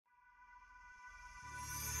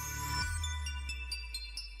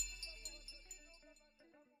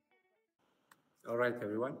All right,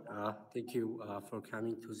 everyone. Thank you for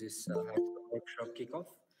coming to this workshop kickoff.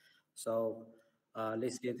 So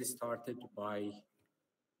let's get started by,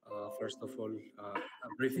 first of all, a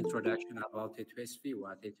brief introduction about A2SV,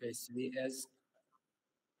 what A2SV is.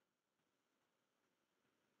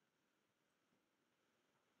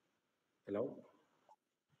 Hello?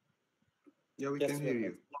 Yeah, we can hear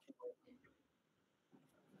you.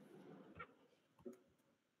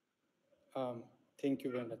 Thank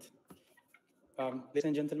you, Bernard. Ladies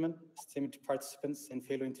and gentlemen, esteemed participants and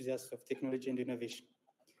fellow enthusiasts of technology and innovation.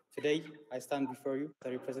 Today, I stand before you, the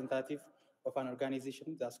representative of an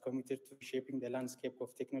organization that's committed to shaping the landscape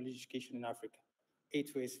of technology education in Africa,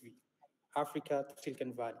 A2SV, Africa to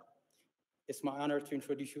Silicon Valley. It's my honor to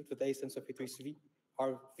introduce you to the essence of A2SV,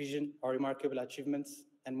 our vision, our remarkable achievements,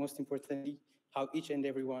 and most importantly, how each and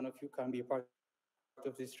every one of you can be a part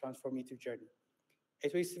of this transformative journey.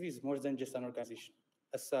 A2SV is more than just an organization.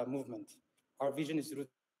 It's a movement. Our vision is rooted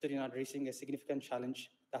in addressing a significant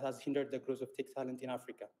challenge that has hindered the growth of tech talent in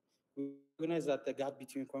Africa. We recognize that the gap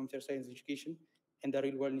between computer science education and the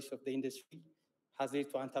real world needs of the industry has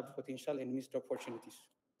led to untapped potential and missed opportunities.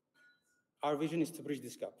 Our vision is to bridge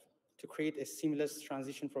this gap, to create a seamless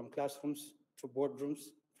transition from classrooms to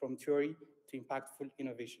boardrooms, from theory to impactful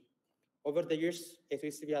innovation. Over the years,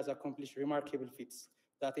 A2SV has accomplished remarkable feats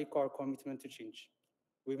that echo our commitment to change.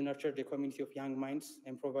 We've nurtured a community of young minds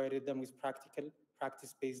and provided them with practical,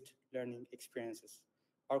 practice-based learning experiences.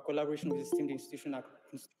 Our collaboration with esteemed institutions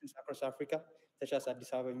across Africa, such as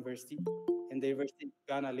Addis Ababa University and the University of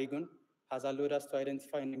Ghana, Legon, has allowed us to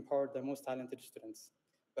identify and empower the most talented students.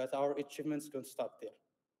 But our achievements don't stop there.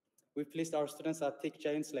 We've placed our students at tech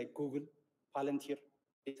giants like Google, Palantir,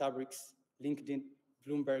 Databricks, LinkedIn,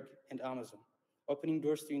 Bloomberg, and Amazon, opening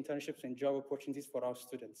doors to internships and job opportunities for our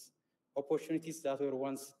students, opportunities that were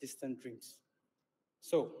once distant dreams.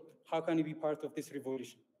 So, how can you be part of this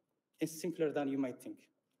revolution? It's simpler than you might think.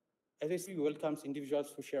 A2SV welcomes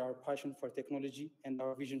individuals who share our passion for technology and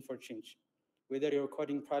our vision for change. Whether you're a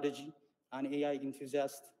coding prodigy, an AI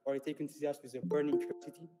enthusiast, or a tech enthusiast with a burning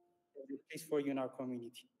curiosity, there's a place for you in our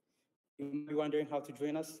community. You may be wondering how to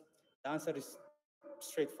join us. The answer is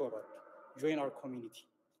straightforward. Join our community.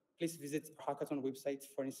 Please visit our hackathon website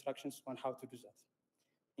for instructions on how to do that.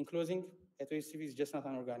 In closing, A2SV is just not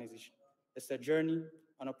an organization. It's a journey,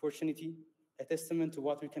 an opportunity, a testament to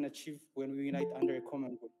what we can achieve when we unite under a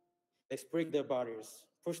common goal. Let's break the barriers,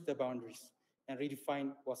 push the boundaries, and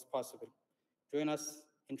redefine what's possible. Join us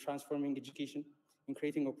in transforming education, in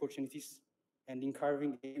creating opportunities, and in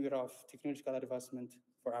carving a new era of technological advancement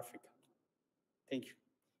for Africa. Thank you.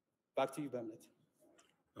 Back to you, Bamlet.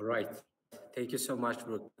 All right. Thank you so much,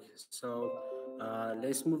 Brooke. So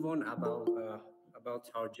let's move on about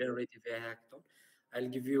our generative AI hackathon. I'll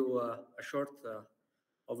give you a short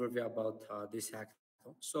overview about this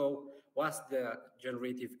hackathon. So what's the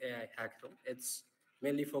generative AI hackathon? It's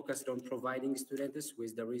mainly focused on providing students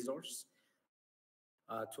with the resource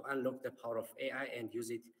to unlock the power of AI and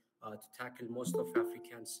use it to tackle most of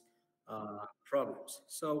Africans' problems.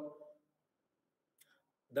 So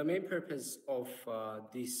the main purpose of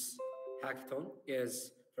this hackathon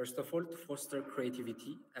is, first of all, to foster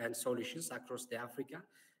creativity and solutions across the Africa,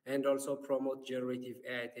 and also promote generative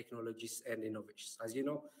AI technologies and innovations. As you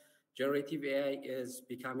know, generative AI is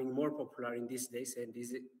becoming more popular in these days, and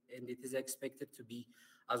it is expected to be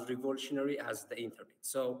as revolutionary as the internet.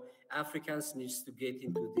 So Africans need to get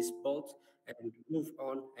into this boat and move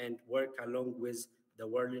on and work along with the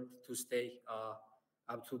world to stay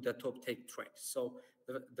up to the top tech trends. So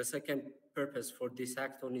the second purpose for this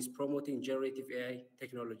hackathon is promoting generative AI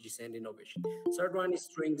technologies and innovation. Third one is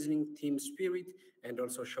strengthening team spirit and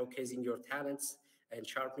also showcasing your talents and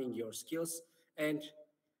sharpening your skills, and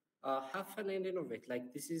have fun and innovate.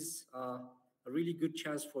 Like, this is a really good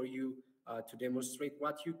chance for you to demonstrate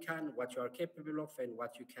what you are capable of, and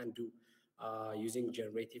what you can do using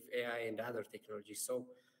generative AI and other technologies. So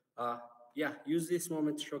yeah, use this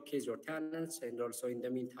moment to showcase your talents, and also in the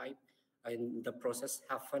meantime, in the process,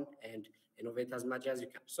 have fun and innovate as much as you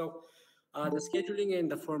can. So the scheduling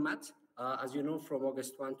and the format, as you know, from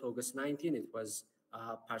August 1 to August 19, it was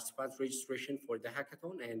participant registration for the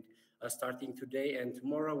hackathon, and starting today and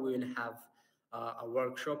tomorrow, we will have a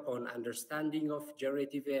workshop on understanding of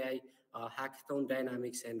generative AI, hackathon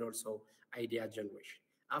dynamics, and also idea generation.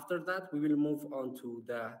 After that, we will move on to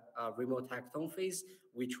the remote hackathon phase,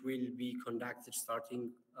 which will be conducted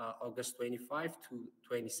starting August 25 to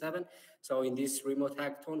 27. So in this remote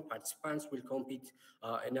hackathon, participants will compete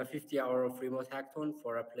in a 50-hour of remote hackathon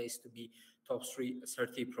for a place to be top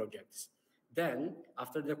 30 projects. Then,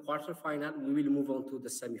 after the quarterfinal, we will move on to the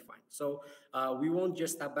semifinal. So we won't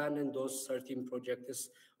just abandon those 13 projects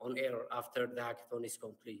on air after the hackathon is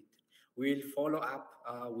complete. We will follow up.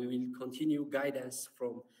 We will continue guidance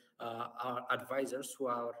from our advisors who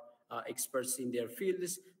are experts in their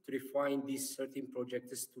fields to refine these 13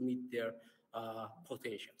 projects to meet their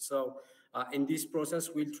potential. So in this process,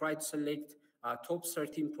 we'll try to select top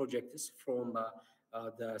 13 projects from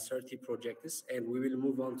the 30 projects, and we will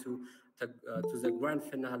move on to the grand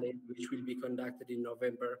finale, which will be conducted in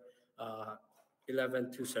November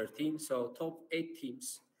 11 to 13. So top 8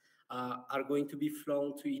 teams are going to be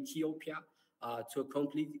flown to Ethiopia to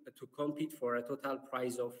compete for a total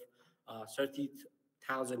prize of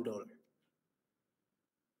 $30,000.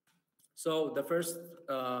 So the first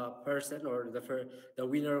person or the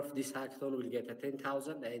winner of this hackathon will get a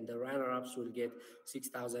 10,000, and the runner-ups will get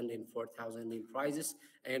 6,000 and 4,000 in prizes.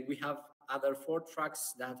 And we have other 4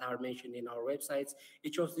 tracks that are mentioned in our websites.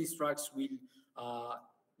 Each of these tracks will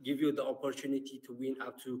give you the opportunity to win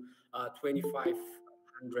up to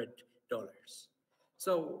 $2,500.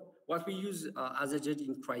 So what we use as a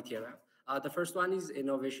judging criteria, the first one is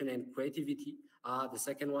innovation and creativity. The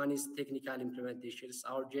second one is technical implementations.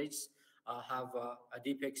 Our judges have a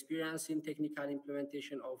deep experience in technical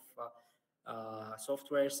implementation of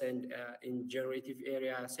softwares and in generative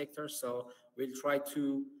area sectors. So we'll try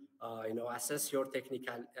to assess your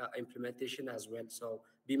technical implementation as well. So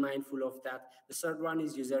be mindful of that. The third one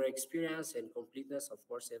is user experience and completeness. Of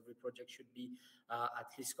course, every project should be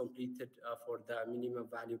at least completed for the minimum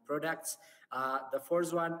value products. The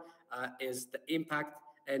fourth one is the impact.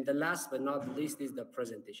 And the last but not least is the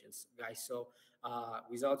presentations, guys. So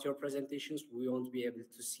without your presentations, we won't be able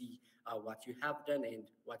to see what you have done and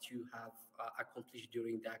what you have accomplished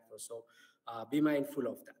during the hackathon. So be mindful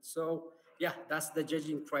of that. So yeah, that's the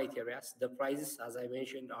judging criteria. The prizes, as I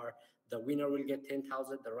mentioned, are the winner will get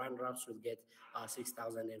 10,000, the runner-ups will get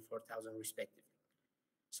 6,000 and 4,000 respectively.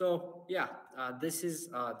 So yeah, this is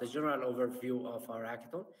the general overview of our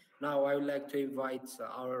hackathon. Now I would like to invite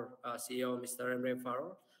our CEO, Mr. Emre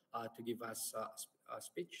Faror, to give us a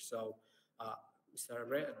speech. So Mr.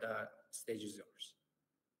 Emre, the stage is yours.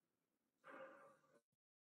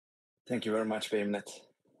 Thank you very much, Behimnet.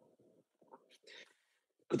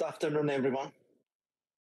 Good afternoon, everyone.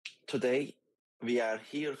 Today, we are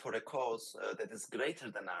here for a cause that is greater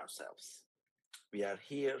than ourselves. We are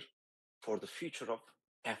here for the future of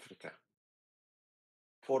Africa.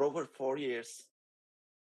 For over 4 years,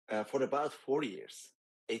 for about 4 years,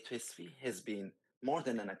 A2SV has been more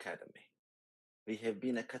than an academy. We have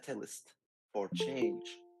been a catalyst for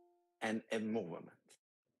change and a movement.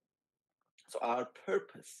 So our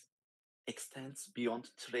purpose extends beyond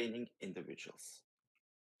training individuals.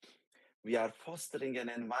 We are fostering an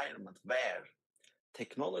environment where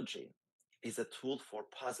technology is a tool for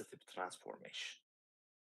positive transformation.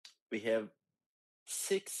 We have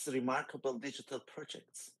 6 remarkable digital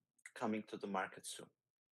projects coming to the market soon,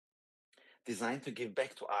 designed to give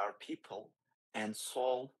back to our people and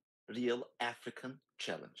solve real African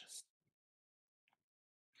challenges.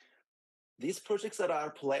 These projects are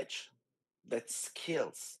our pledge that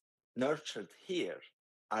skills nurtured here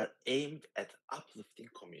are aimed at uplifting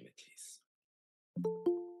communities.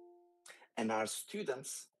 And our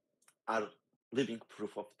students are living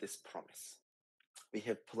proof of this promise. We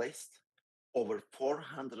have placed over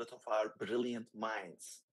 400 of our brilliant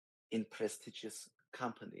minds in prestigious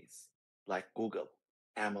companies like Google,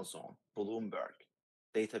 Amazon, Bloomberg,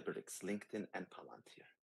 Databricks, LinkedIn, and Palantir.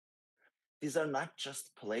 These are not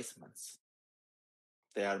just placements.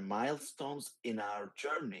 They are milestones in our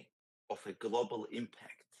journey of a global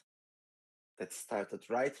impact that started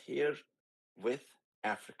right here with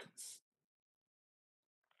Africans.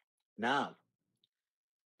 Now,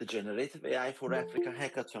 the Generative AI for Africa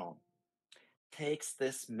Hackathon takes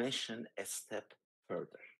this mission a step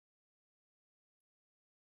further.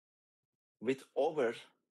 With over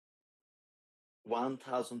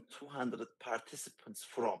 1,200 participants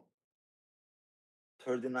from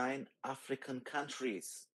 39 African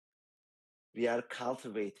countries, we are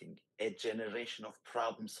cultivating a generation of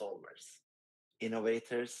problem solvers,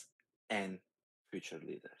 innovators, and future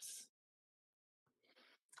leaders.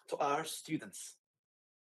 To our students,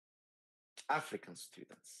 African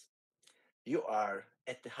students, you are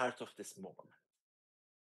at the heart of this movement.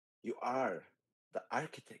 You are the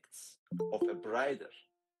architects of a brighter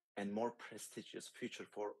and more prestigious future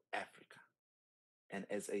for Africa. And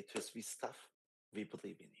as A2SV staff, we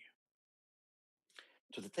believe in you.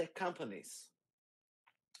 To the tech companies,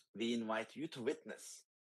 we invite you to witness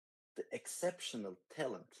the exceptional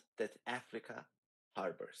talent that Africa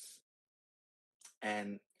harbors.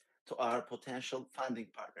 And to our potential funding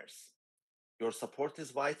partners. Your support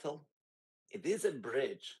is vital. It is a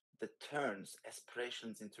bridge that turns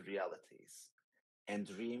aspirations into realities and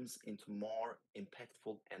dreams into more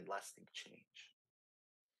impactful and lasting change.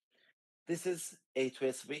 This is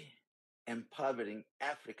A2SV, empowering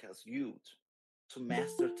Africa's youth to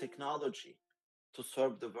master technology, to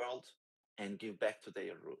serve the world, and give back to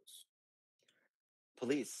their roots.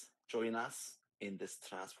 Please join us in this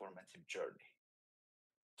transformative journey.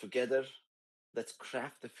 Together, let's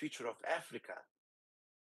craft the future of Africa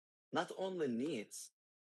not only needs,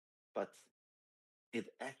 but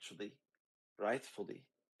it actually rightfully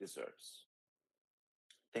deserves.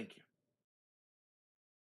 Thank you.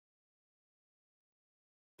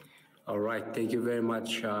 All right, thank you very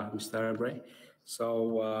much, Mr. Abre.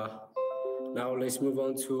 So now let's move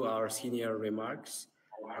on to our senior remarks.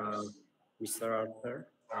 Mr. Arthur,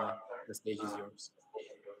 the stage is yours.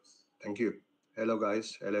 Thank you. Hello,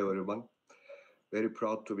 guys. Hello, everyone. Very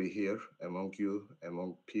proud to be here among you,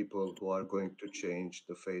 among people who are going to change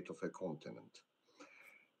the fate of a continent.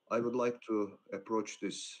 I would like to approach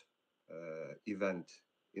this event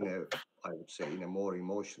I would say, in a more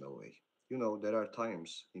emotional way. You know, there are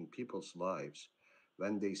times in people's lives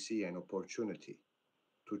when they see an opportunity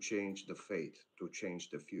to change the fate, to change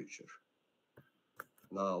the future.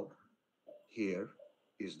 Now, here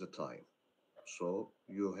is the time. So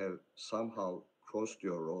you have somehow crossed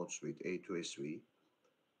your roads with A2SV,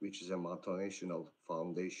 which is a multinational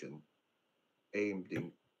foundation aimed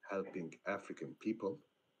in helping African people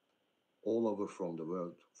all over from the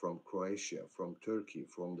world, from Croatia, from Turkey,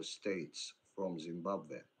 from the States, from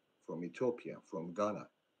Zimbabwe, from Ethiopia, from Ghana,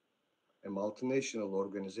 a multinational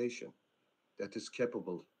organization that is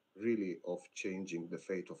capable really of changing the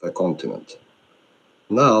fate of a continent.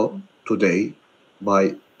 Now, today,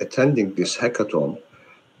 by attending this hackathon,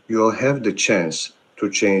 you have the chance to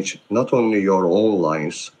change not only your own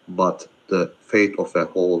lives, but the fate of a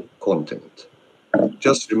whole continent.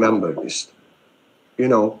 Just remember this. You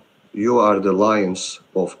know, you are the lions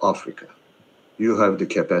of Africa. You have the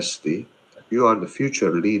capacity. You are the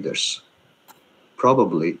future leaders.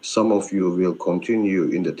 Probably some of you will continue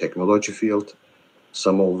in the technology field.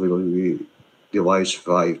 Some of you will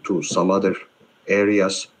diversify to some other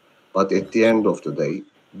areas. But at the end of the day,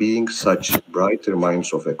 being such brighter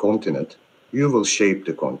minds of a continent, you will shape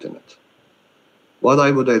the continent. What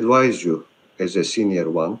I would advise you as a senior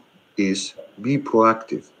one is be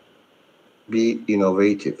proactive, be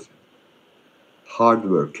innovative, hard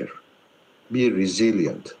worker, be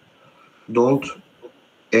resilient. Don't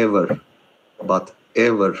ever, but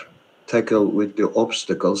ever tackle with the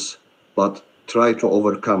obstacles, but try to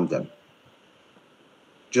overcome them.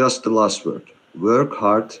 Just the last word, work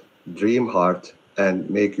hard, dream hard, and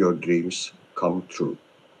make your dreams come true.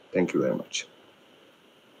 Thank you very much.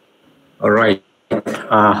 All right.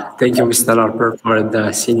 Thank you, Mr. Harper, for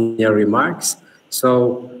the senior remarks.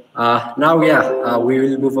 So now, we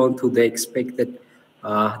will move on to the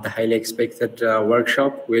highly expected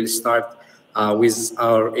workshop. We'll start with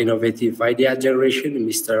our innovative idea generation.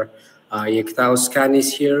 Mr. Yekta Ozcan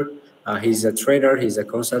is here. He's a trainer. He's a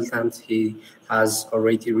consultant. He has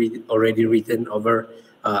already written over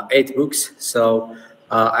 8 books. So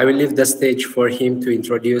I will leave the stage for him to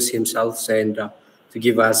introduce himself and to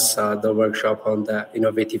give us the workshop on the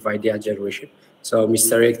innovative idea generation. So,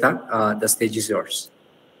 Mr. Yekta, the stage is yours.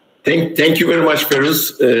 Thank you very much,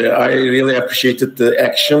 Feruz. I really appreciated the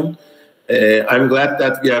action. I'm glad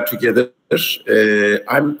that we are together.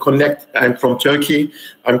 I'm from Turkey.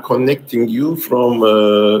 I'm connecting you from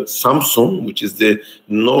Samsun, which is the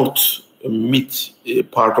north mid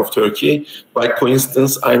part of Turkey. By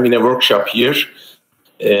coincidence, I'm in a workshop here.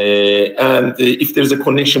 And if there's a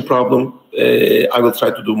connection problem, I will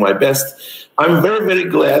try to do my best. I'm very, very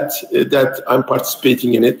glad that I'm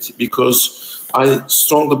participating in it because I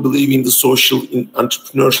strongly believe in the social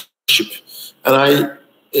entrepreneurship. And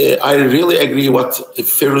I really agree what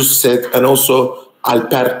Feruz said and also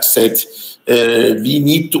Alper said. We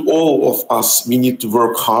need to, all of us, we need to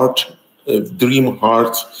work hard, dream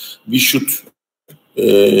hard. We should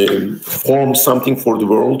form something for the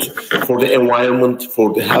world, for the environment,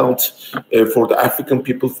 for the health, for the African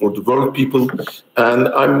people, for the world people. And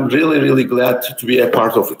I'm really, really glad to be a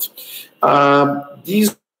part of it.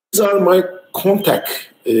 These are my contact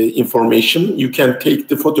information. You can take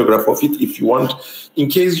the photograph of it if you want. In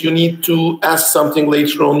case you need to ask something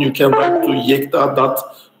later on, you can write to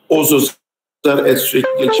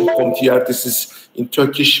yekta.ozozer@sürekli.com.tr. This is in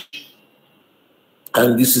Turkish.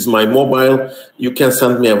 And this is my mobile. You can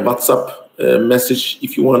send me a WhatsApp message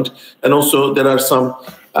if you want. And also there are some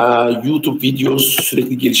YouTube videos,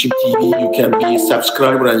 sürekli gelişim TV. You can be a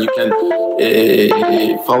subscriber and you can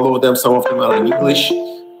follow them. Some of them are in English,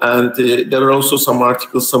 and there are also some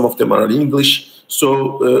articles. Some of them are in English.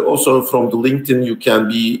 So also from the LinkedIn, you can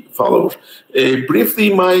be follower. Briefly,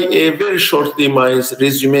 very shortly, my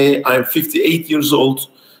resume. I'm 58 years old.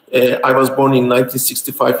 I was born in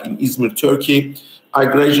 1965 in Izmir, Turkey. I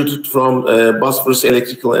graduated from Bosphorus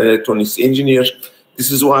Electrical and Electronics Engineer.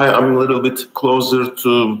 This is why I'm a little bit closer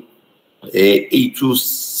to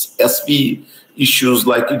A2SV issues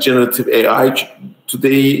like generative AI.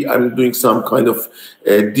 Today, I'm doing some kind of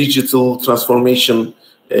digital transformation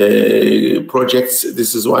projects.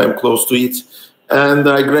 This is why I'm close to it. And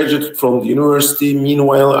I graduated from the university.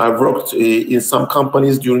 Meanwhile, I worked in some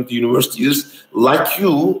companies during the university years. Like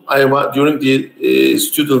you, during the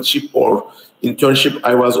studentship or internship,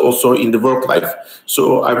 I was also in the work life.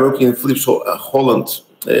 So I worked in Philips Holland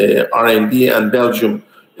R&D and Belgium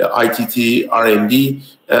ITT R&D.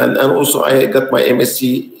 And also I got my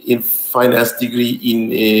MSc in finance degree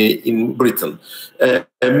in Britain.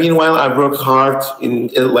 Meanwhile, I worked hard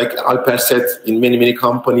in, like Alper said, in many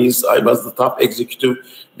companies. I was the top executive.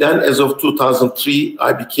 Then as of 2003,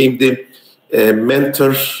 I became the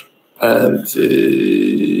mentor, and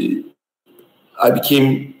I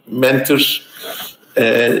became mentor,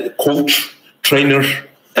 coach, trainer,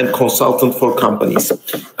 and consultant for companies.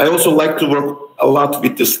 I also like to work a lot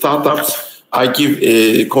with the startups. I give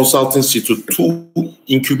consultancy to 2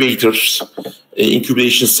 incubators,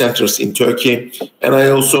 incubation centers in Turkey. And I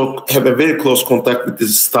also have a very close contact with the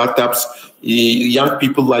startups, young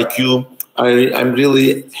people like you. I'm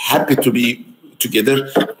really happy to be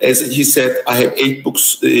together. As he said, I have 8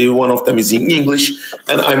 books. One of them is in English,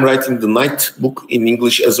 and I'm writing the 9th book in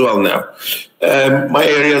English as well now. My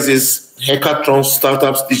areas is hackathons,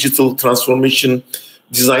 startups, digital transformation,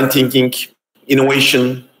 design thinking,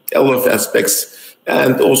 innovation, a lot of aspects,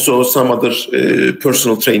 and also some other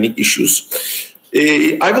personal training issues.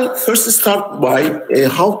 I will first start by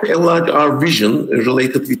how to enlarge our vision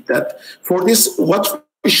related with that. For this, what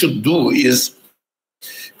we should do is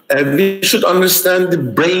we should understand the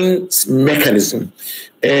brain's mechanism.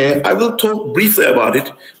 I will talk briefly about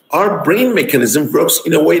it. Our brain mechanism works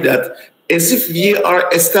in a way that as if we are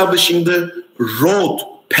establishing the road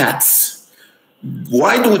paths.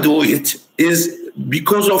 Why do we do it? Is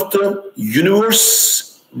because of the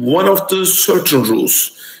universe, one of the certain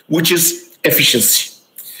rules, which is efficiency.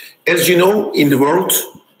 As you know, in the world,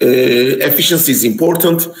 efficiency is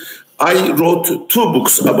important. I wrote 2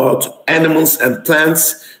 books about animals and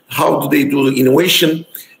plants. How do they do the innovation?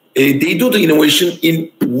 They do the innovation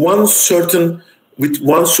with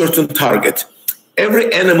one certain target.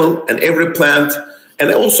 Every animal and every plant,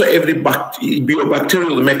 and also every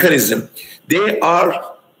biobacterial mechanism, they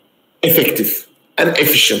are effective and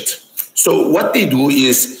efficient. So what they do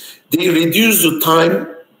is they reduce the time,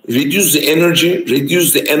 reduce the energy,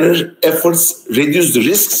 reduce the efforts, reduce the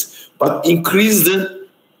risks, but increase the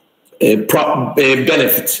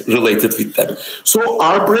benefit related with that. So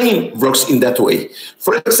our brain works in that way.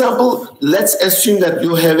 For example, let's assume that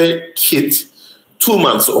you have a kid, 2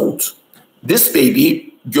 months old. This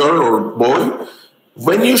baby, girl or boy,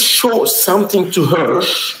 when you show something to her,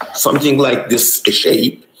 something like this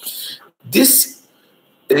shape, this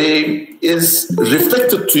is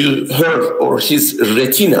reflected to her or his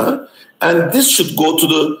retina, and this should go to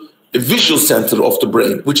the visual center of the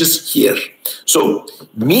brain, which is here. So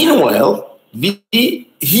meanwhile,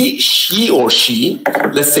 she or she,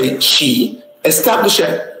 let's say she, establish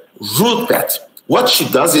a route path. What she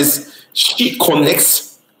does is she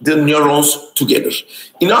connects the neurons together.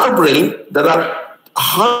 In our brain, there are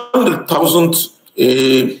 100,000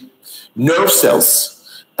 nerve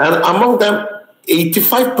cells, and among them,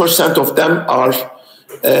 85% of them are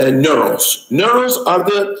neurons. Neurons are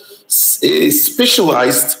the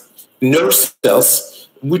specialized nerve cells,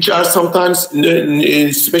 which are sometimes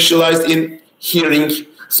specialized in hearing,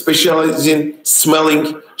 specialized in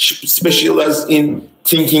smelling, specialized in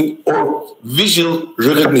thinking or visual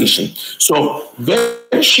recognition. So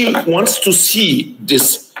when she wants to see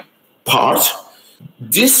this part,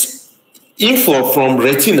 this inflow from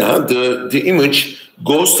retina, the image,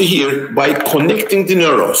 goes to here by connecting the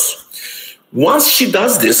neurons. Once she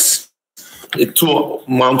does this, a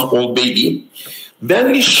 2-month-old baby,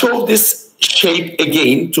 then we show this shape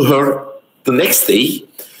again to her the next day.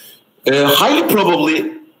 Highly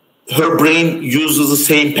probably, her brain uses the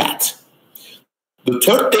same path. The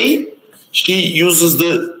 3rd day, she uses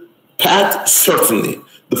the path certainly.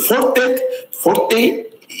 The 4th day,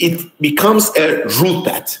 it becomes a route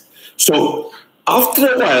path. So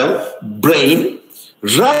after a while, brain,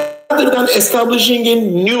 rather than establishing a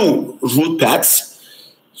new route path,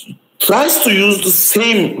 tries to use the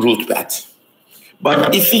same route path.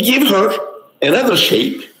 But if we give her another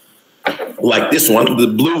shape, like this one, the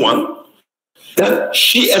blue one, then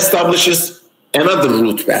she establishes another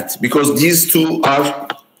route path because these two are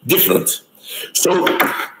different. So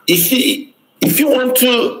if you want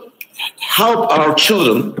to help our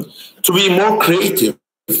children to be more creative,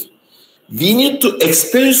 we need to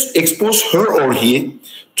expose her or he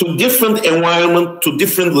to different environment, to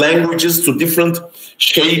different languages, to different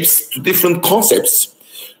shapes, to different concepts.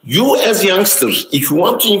 You as youngsters, if you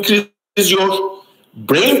want to increase your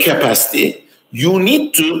brain capacity, you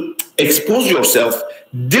need to expose yourself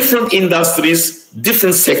different industries,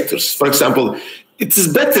 different sectors. For example, it is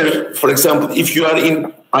better, for example, if you are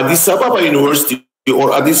in Addis Ababa University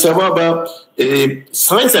or Addis Ababa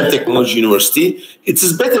Science and Technology University, it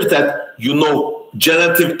is better that you know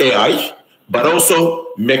generative AI, but also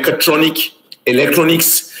mechatronic,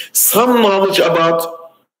 electronics, some knowledge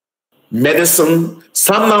about medicine,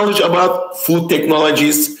 some knowledge about food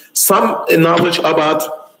technologies, some knowledge about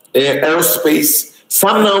aerospace,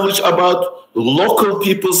 some knowledge about local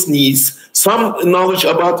people's needs, some knowledge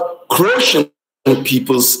about Croatian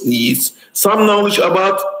people's needs, some knowledge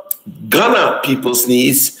about Ghana people's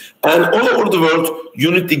needs, and all over the world,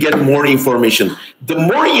 you need to get more information. The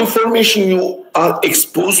more information you are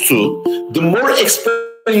exposed to, the more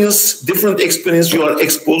different experience you are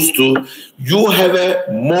exposed to, you have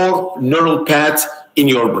a more neural path in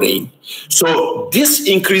your brain. So this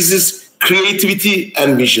increases creativity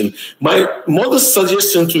and vision. My modest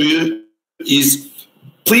suggestion to you is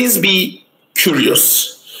please be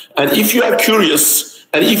curious. And if you are curious,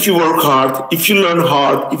 and if you work hard, if you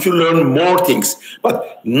learn more things,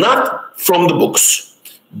 but not from the books,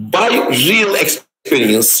 by real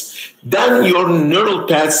experience, then your neural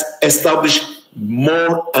paths establish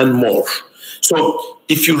more and more. So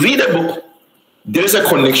if you read a book, there is a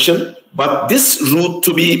connection, but this route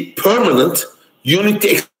to be permanent, you need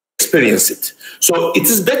to experience it. So it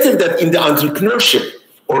is better that in the entrepreneurship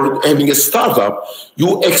or having a startup,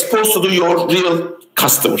 you expose to your real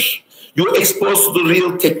customer. You expose to the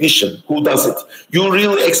real technician who does it. You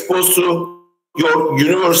really expose to your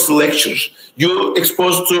university lectures. You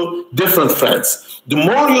expose to different friends. The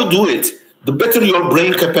more you do it, the better your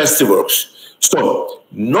brain capacity works. So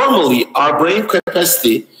normally our brain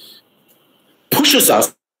capacity pushes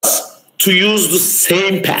us to use the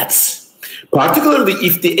same paths, particularly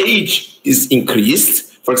if the age is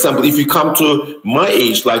increased. For example, if you come to my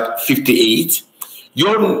age, like 58,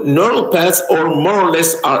 your neural paths are more or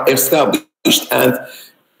less are established. And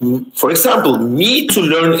for example, me to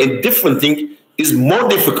learn a different thing is more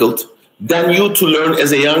difficult than you to learn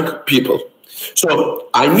as a young people. So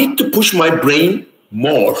I need to push my brain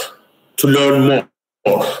more to learn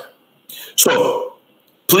more. So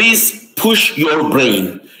please push your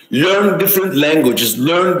brain. Learn different languages,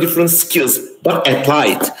 learn different skills, but apply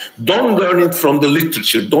it. Don't learn it from the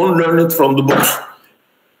literature. Don't learn it from the books.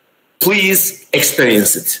 Please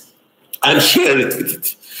experience it and share it with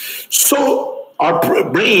it. So our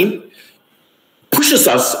brain pushes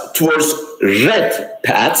us towards red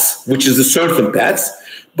paths, which is a certain paths,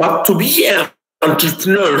 but to be an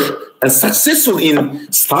entrepreneur and successful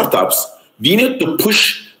in startups, we need to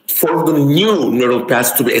push for the new neural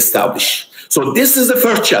paths to be established. So this is the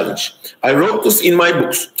first challenge. I wrote this in my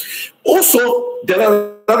books. Also, there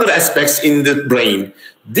are other aspects in the brain.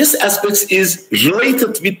 This aspect is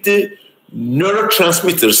related with the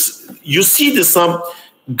neurotransmitters. You see some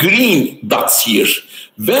green dots here.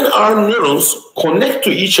 When our neurons connect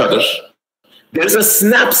to each other, there's a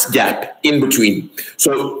synapse gap in between.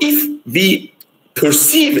 So if we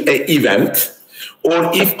perceive an event,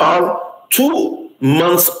 or if our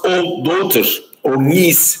 2-month-old daughter or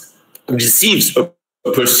niece perceives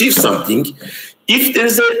something, if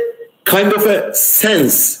there's a kind of a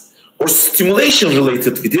sense or stimulation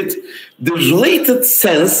related with it, the related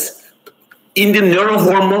sense in the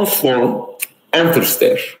neurohormone form enters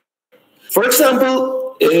there. For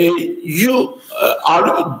example, do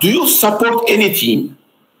you support any team?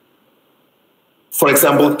 For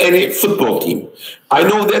example, any football team. I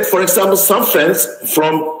know that, for example, some friends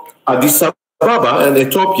from Addis Ababa and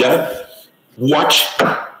Ethiopia watch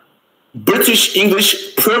British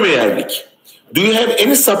English Premier League. Do you have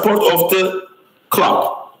any support of the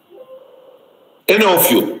club? Any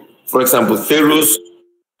of you? For example, Feruz,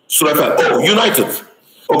 Surafel. Oh, United.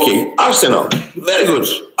 Okay, Arsenal. Very good.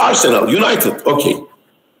 Arsenal, United. Okay.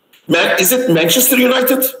 Is it Manchester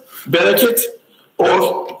United, Beraket,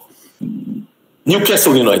 or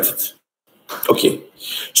Newcastle United? Okay.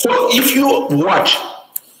 So if you watch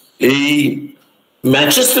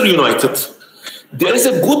Manchester United, there is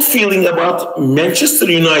a good feeling about Manchester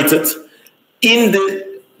United in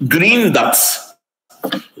the green dots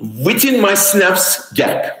within my snaps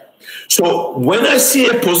gap. So when I see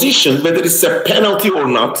a position, whether it's a penalty or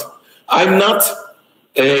not, I'm not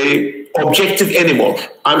objective anymore.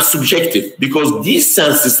 I'm subjective, because these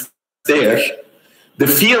senses there, the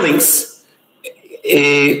feelings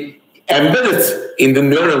embedded in the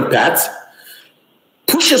neural path,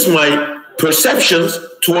 pushes my perceptions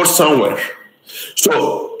towards somewhere.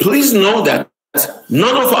 So please know that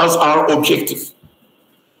none of us are objective.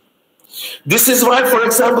 This is why, for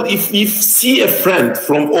example, if we see a friend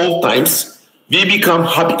from old times, we become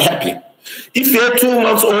happy. If you have 2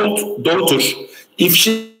 months old daughter, if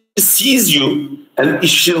she sees you and if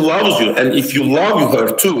she loves you and if you love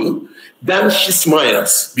her too, then she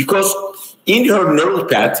smiles, because in her neural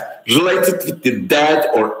path related with the dad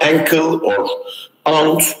or uncle or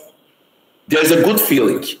aunt, there's a good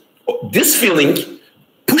feeling. This feeling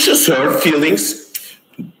pushes her feelings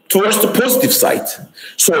towards the positive side.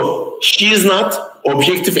 So she is not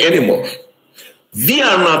objective anymore. We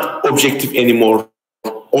are not objective anymore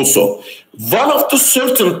also. One of the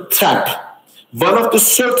certain trap, one of the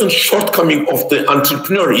certain shortcoming of the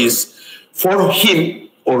entrepreneur is for him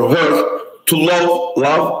or her to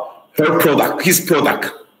love her product, his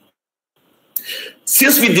product.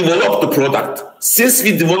 Since we developed the product, since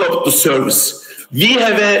we developed the service, we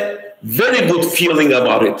have a very good feeling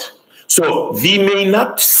about it. So we may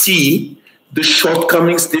not see the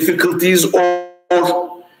shortcomings, difficulties,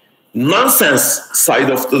 or nonsense side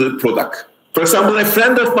of the product. For example, a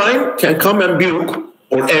friend of mine can come and Biruk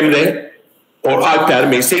or Emre or Alper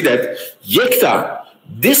may say that, Yekta,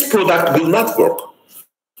 this product will not work.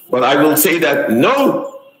 But I will say that,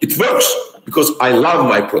 no, it works because I love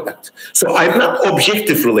my product. So I'm not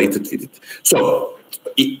objective related with it. So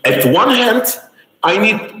at one hand, I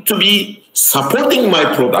need to be supporting my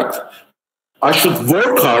product. I should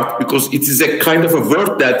work hard because it is a kind of a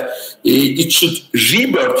word that it should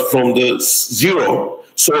rebirth from the zero.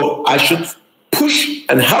 So I should push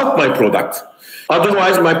and help my product.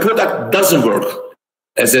 Otherwise, my product doesn't work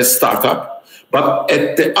as a startup. But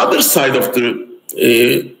at the other side of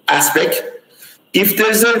the aspect, if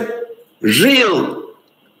there's a real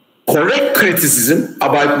correct criticism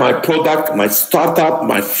about my product, my startup,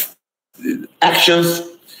 my actions,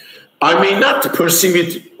 I may not perceive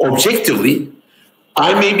it objectively.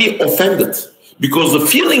 I may be offended because the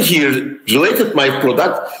feeling here related to my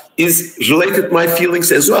product is related to my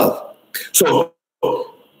feelings as well. So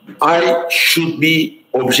I should be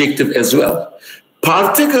objective as well,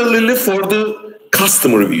 particularly for the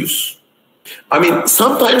customer views. I mean,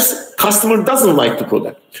 sometimes customer doesn't like the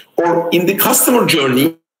product, or in the customer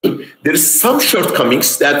journey, there is some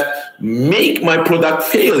shortcomings that make my product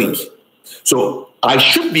failing. So I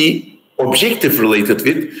should be objective related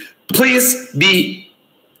with. Please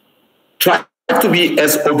try to be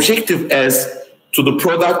as objective as to the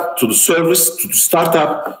product, to the service, to the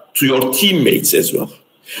startup, to your teammates as well.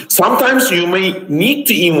 Sometimes you may need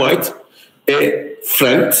to invite a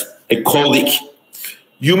friend, a colleague.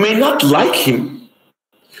 You may not like him,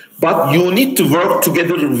 but you need to work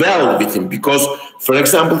together well with him because, for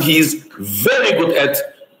example, he is very good at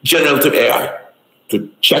generative AI, to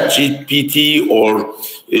ChatGPT or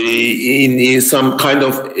in some kind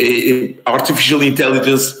of artificial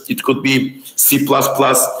intelligence. It could be C++,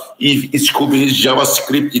 it could be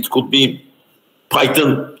JavaScript, it could be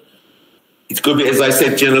Python. It could be, as I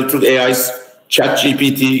said, generative AIs,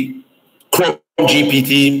 ChatGPT, Chrome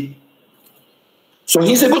GPT. So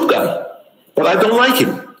he's a good guy, but I don't like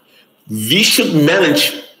him. We should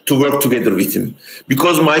manage to work together with him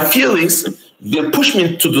because my feelings will push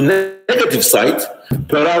me to the negative side,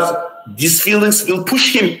 whereas these feelings will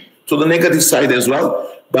push him to the negative side as well,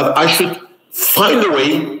 but I should find a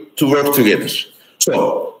way to work together.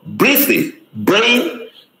 So briefly, brain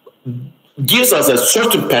gives us a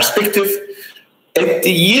certain perspective. As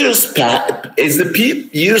the years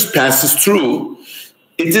passes through,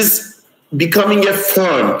 it is becoming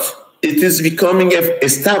formed. It is becoming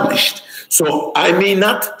established. So I may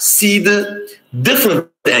not see the different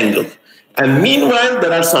angle. And meanwhile,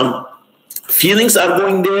 there are some feelings are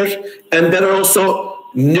going there, and there are also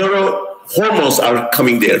neurohormones are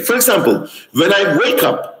coming there. For example, when I wake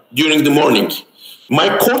up during the morning, my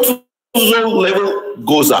cortisol level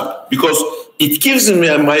goes up because it gives me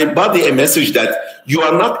my body a message that you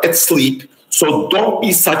are not at sleep, so don't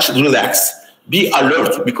be such relaxed. Be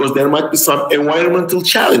alert because there might be some environmental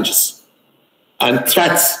challenges and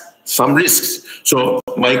threats, some risks. So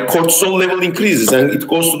my cortisol level increases and it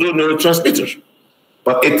goes to the neurotransmitter.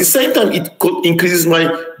 But at the same time, it increases my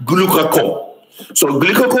glucagon. So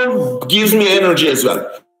glycogen gives me energy as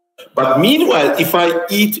well. But meanwhile, if I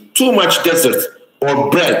eat too much dessert or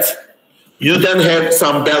bread, you then have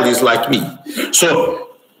some bellies like me. So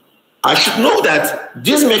I should know that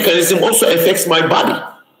this mechanism also affects my body.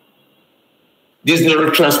 These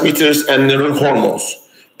neurotransmitters and neural hormones.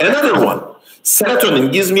 Another one,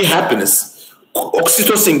 serotonin gives me happiness.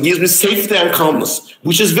 Oxytocin gives me safety and calmness,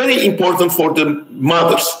 which is very important for the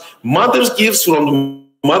mothers. Mothers gives from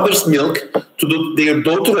the mother's milk to their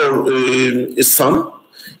daughter or son,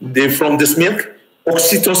 from this milk,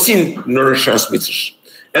 oxytocin neurotransmitters.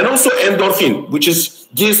 And also endorphin, which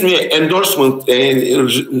gives me endorsement and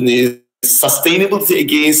sustainability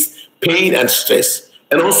against pain and stress.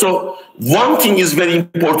 And also, one thing is very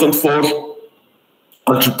important for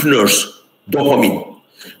entrepreneurs, dopamine.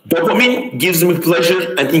 Dopamine gives me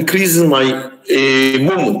pleasure and increases my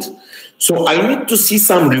movement. So I need to see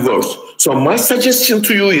some rewards. So my suggestion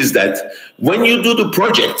to you is that when you do the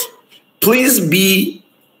project, please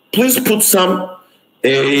put some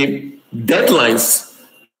deadlines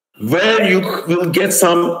where you will get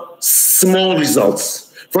some small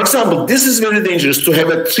results. For example, this is very dangerous to have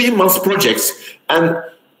a 3-month project and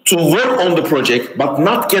to work on the project but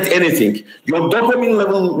not get anything. Your dopamine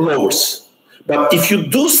level lowers. But if you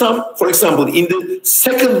do some, for example, in the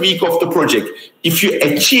second week of the project, if you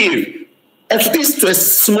achieve at least a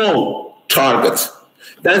small target,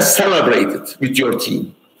 then celebrate it with your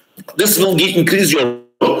team. This will increase your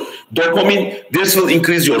dopamine, this will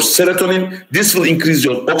increase your serotonin, this will increase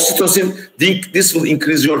your oxytocin, this will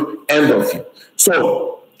increase your endorphin.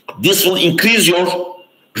 So this will increase your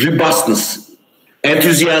robustness,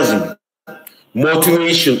 enthusiasm,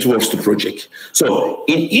 motivation towards the project. So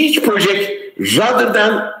in each project, rather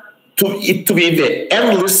than it to be the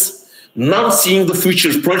endless, non-seeing the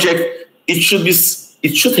future project, it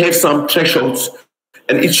should have some thresholds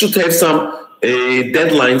and it should have some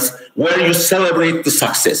deadlines where you celebrate the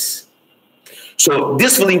success. So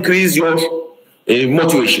this will increase your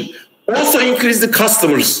motivation. Also increase the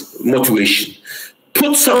customer's motivation.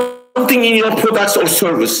 Put something in your products or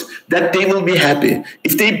service that they will be happy.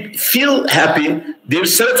 If they feel happy, their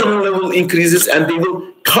serotonin level increases and they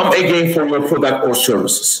will come again for your product or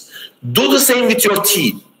services. Do the same with your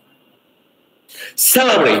team.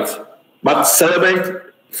 Celebrate, but celebrate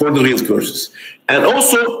for the real courses. And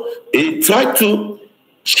also try to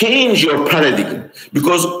change your paradigm,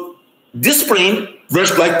 because this brain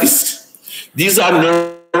works like this. These are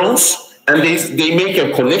neurons and they make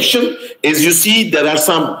a connection. As you see, there are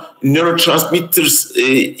some neurotransmitters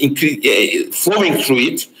flowing through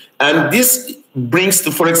it, and this brings,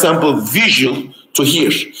 for example, visual to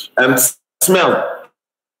hear and smell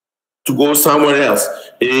to go somewhere else,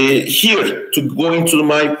 hear to go into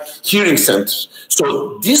my hearing center.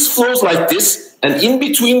 So this flows like this, and in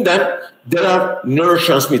between them, there are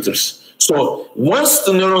neurotransmitters. So once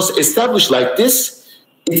the neurons establish like this,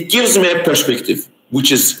 it gives me a perspective,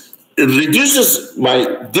 which reduces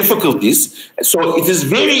my difficulties. So it is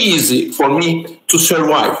very easy for me to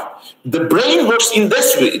survive. The brain works in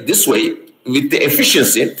this way with the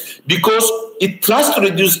efficiency, because it tries to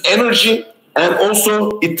reduce energy and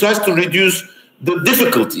also it tries to reduce the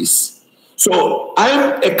difficulties. So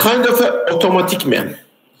I'm a kind of an automatic man.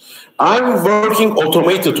 I'm working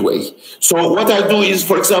automated way. So what I do is,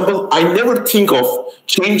 for example, I never think of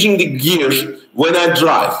changing the gears when I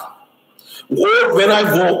drive or when I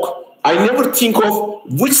walk. I never think of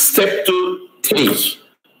which step to take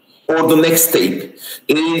or the next step.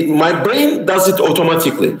 My brain does it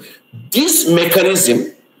automatically. This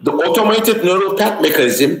mechanism, the automated neural path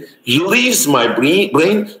mechanism, relieves my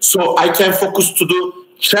brain so I can focus to the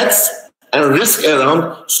threats and risk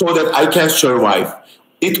around so that I can survive.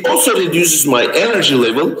 It also reduces my energy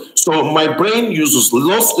level, so my brain uses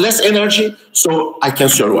less energy so I can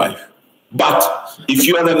survive. But if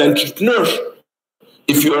you are an entrepreneur,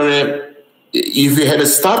 if you have a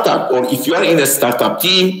startup or if you are in a startup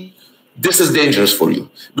team, this is dangerous for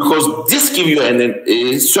you, because this gives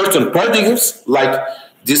you certain paradigms like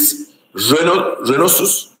this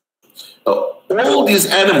rhinoceros. All these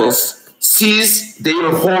animals sees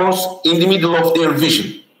their horns in the middle of their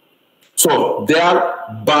vision. So they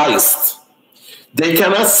are biased. They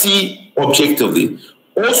cannot see objectively.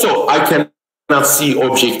 Also, I cannot see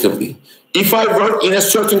objectively. If I work in a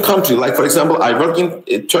certain country, like for example, I work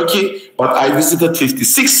in Turkey, but I visited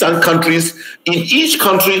 56 countries. In each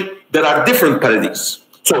country, there are different paradigms.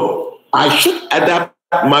 So I should adapt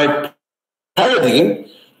my paradigm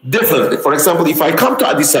differently. For example, if I come to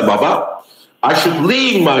Addis Ababa, I should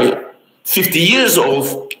leave my 8 years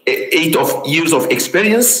of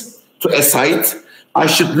experience to a site. I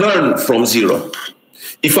should learn from zero.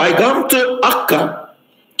 If I come to Accra,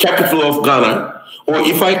 capital of Ghana, or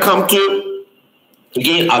if I come to,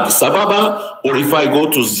 again, Addis Ababa, or if I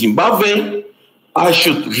go to Zimbabwe, I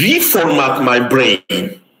should reformat my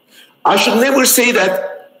brain. I should never say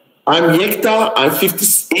that I'm Yekta, I'm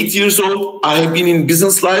 58 years old, I have been in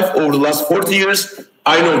business life over the last 40 years,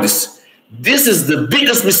 I know this. This is the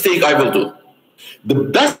biggest mistake I will do. The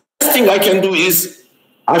best thing I can do is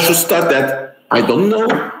I should start that I don't know,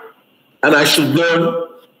 and I should learn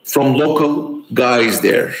from local guys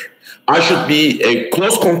there. I should be a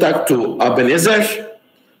close contact to Ebenezer.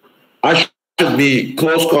 I should be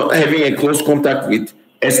having a close contact with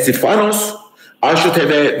Estefanos. I should have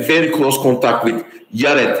a very close contact with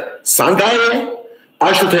Yared Sangaye.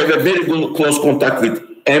 I should have a very good close contact with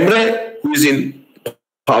Emre, who is in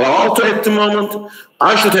Palo Alto at the moment.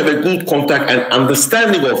 I should have a good contact and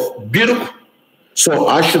understanding of Biruk. So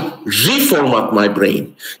I should reformat my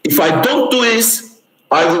brain. If I don't do this,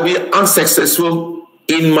 I will be unsuccessful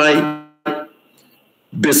in my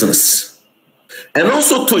business. And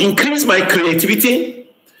also, to increase my creativity,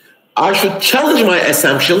 I should challenge my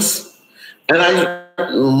assumptions, and I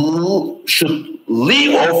should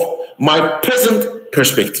leave off my present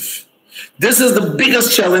perspective. This is the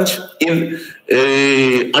biggest challenge in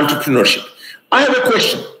entrepreneurship. I have a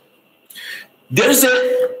question. There is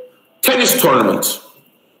a tennis tournament,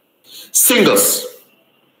 singles.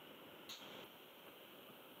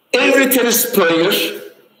 Every tennis player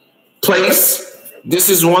plays. This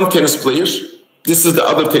is one tennis player. This is the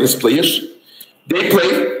other tennis player. They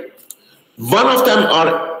play. One of them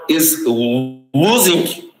is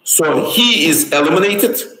losing, so he is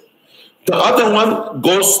eliminated. The other one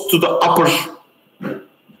goes to the upper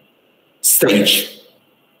stage.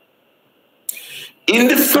 In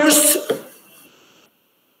the first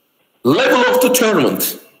level of the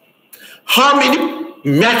tournament, how many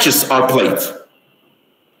matches are played?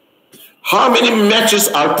 How many matches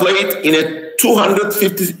are played in a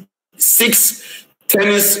 256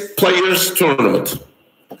 tennis players tournament?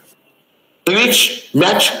 In each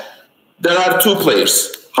match, there are 2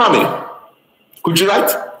 players. How many? Could you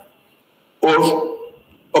write? Or,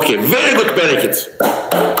 okay, very good, Bereket.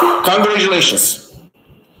 Congratulations.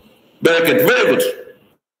 Bereket, very good.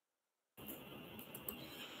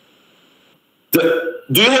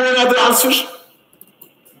 Do you have another answer?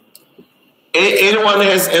 Anyone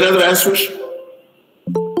has another answer?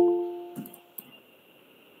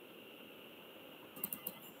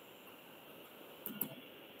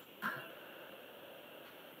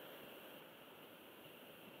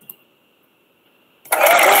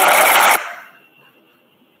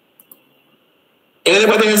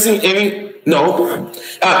 Anybody has any? No.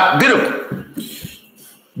 Biruk.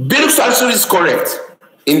 Biruk's answer is correct.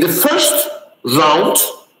 In the first round,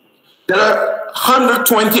 there are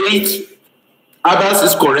 128. Abbas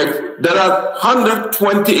is correct. There are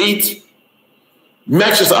 128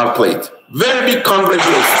 matches are played. Very big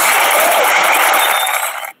congratulations.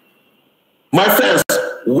 My friends,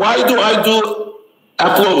 why do I do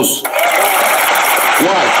applause?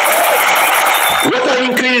 Why? What I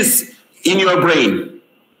increase in your brain?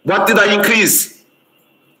 What did I increase?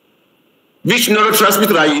 Which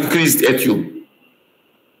neurotransmitter I increased at you?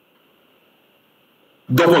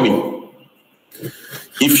 Dopamine.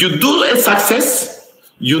 If you do a success,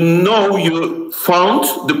 you know you found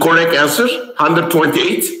the correct answer,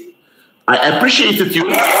 128. I appreciated you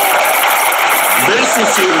very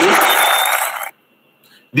sincerely.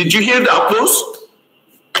 Did you hear the applause?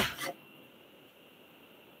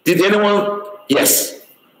 Did anyone? Yes.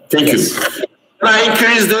 Thank you. And I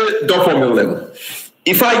increase the dopamine level.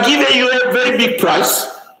 If I give you a very big prize,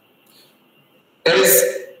 as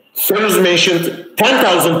Feroz mentioned,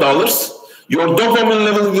 $10,000, your dopamine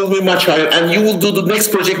level will be much higher and you will do the next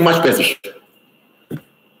project much better.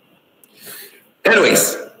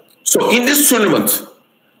 Anyways, so in this tournament,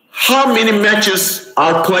 how many matches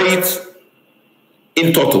are played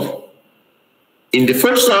in total? In the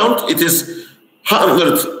first round, it is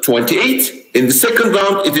 128. In the second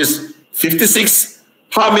round, it is 56.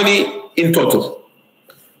 How many in total?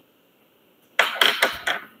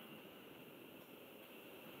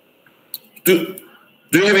 Do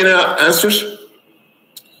you have any answers?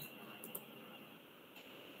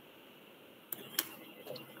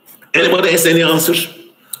 Anybody has any answers?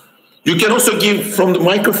 You can also give from the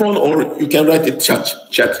microphone or you can write it chat.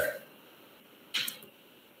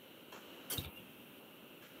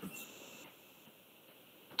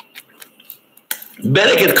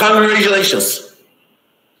 Bereket, congratulations.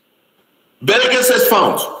 Bereket has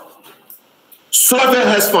found. Surafe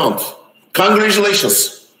has found.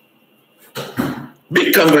 Congratulations.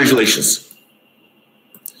 Big congratulations.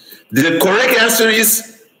 The correct answer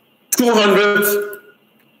is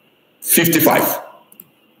 255.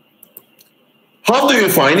 How do you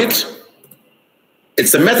find it?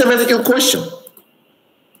 It's a mathematical question.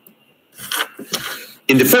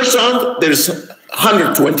 In the first round, there's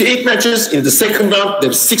 128 matches. In the second round,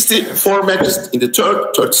 there's 64 matches. In the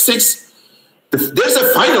third, 36. There's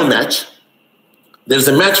a final match. There's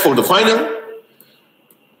a match for the final,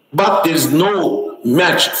 but there's no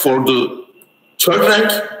match for the third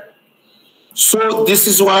rank. So this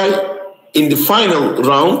is why in the final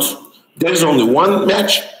round, there's only one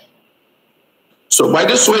match. So by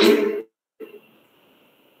this way,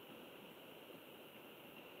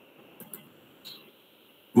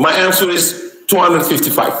 my answer is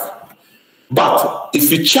 255. But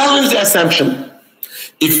if you challenge the assumption,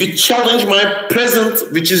 if you challenge my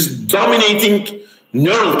present, which is dominating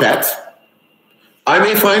neural path, I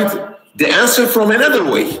may find the answer from another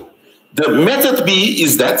way. The method B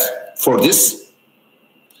is that for this,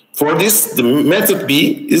 the method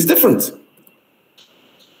B is different.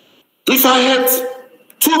 If I had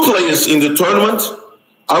 2 players in the tournament,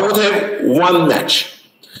 I would have 1 match.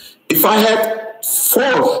 If I had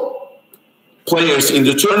 4 players in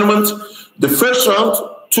the tournament, the first round,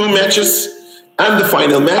 2 matches, and the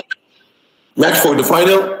final match for the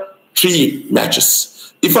final, 3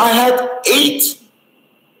 matches. If I had 8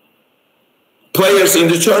 players in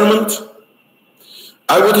the tournament,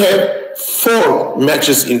 I would have 4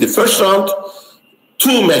 matches in the first round,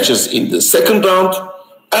 2 matches in the second round,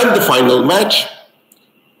 and the final match.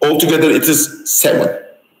 Altogether, it is 7.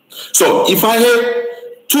 So if I have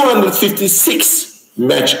 256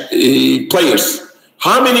 players,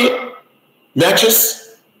 how many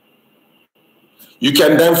matches? You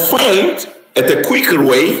can then find at a quicker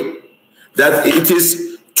way that it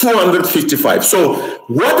is 255. So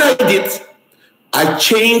what I did, I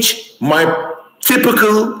changed my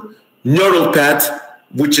typical neural path,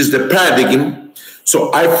 which is the paradigm. So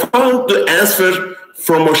I found the answer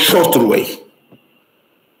from a shorter way.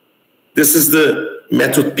 This is the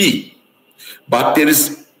method B. But there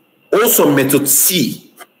is also method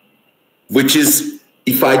C, which is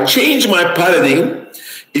if I change my paradigm,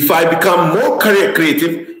 if I become more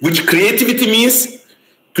creative, which creativity means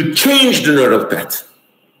to change the neural path.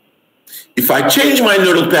 If I change my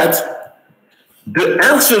neural path, the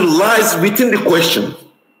answer lies within the question.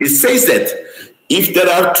 It says that if there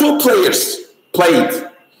are 2 players played,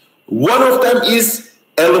 one of them is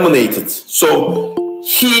eliminated. So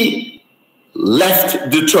he left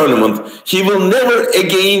the tournament. He will never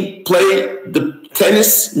again play the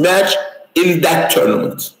tennis match in that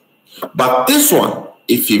tournament. But this one,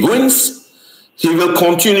 if he wins, he will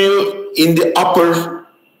continue in the upper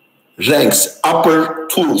ranks, upper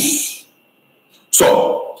tours.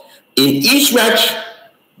 So in each match,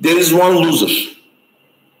 there is 1 loser.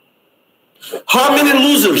 How many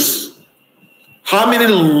losers, how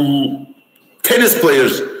many tennis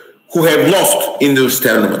players who have lost in this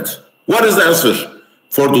tournament? What is the answer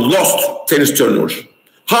for the lost tennis tournament?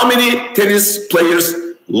 How many tennis players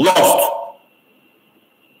lost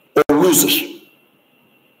or losers?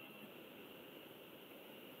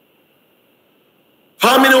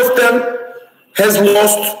 How many of them has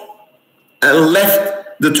lost and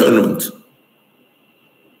left the tournament?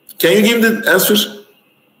 Can you give the answers?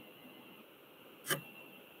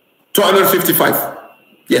 255.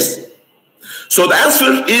 Yes. So the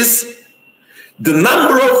answer is the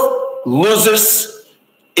number of losers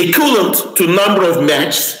equivalent to number of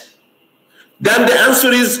matches. Then the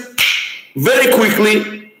answer is very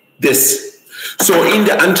quickly this. So in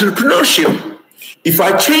the entrepreneurship, if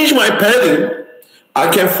I change my paradigm, I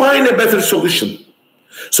can find a better solution.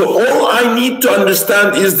 So all I need to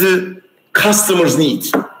understand is the customer's need.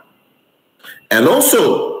 And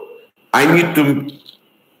also, I need to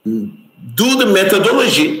do the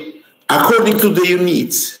methodology according to their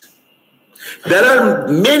needs. There are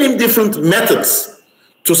many different methods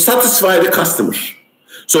to satisfy the customer.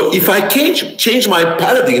 So if I change my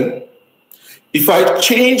paradigm, if I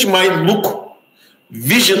change my look,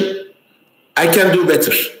 vision, I can do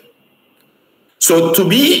better. So to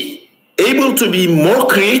be able to be more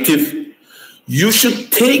creative, you should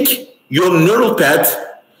take your neural path,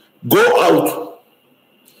 go out,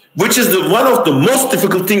 which is one of the most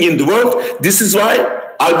difficult thing in the world. This is why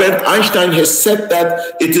Albert Einstein has said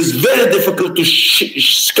that it is very difficult to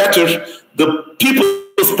scatter the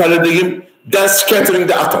people's paradigm than scattering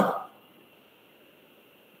the atom.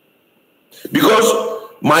 Because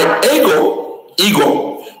my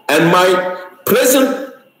ego and my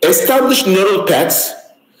present established neural paths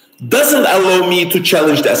doesn't allow me to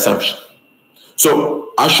challenge the assumption.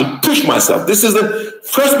 So I should push myself. This is the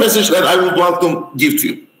first message that I would want to give to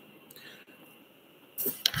you.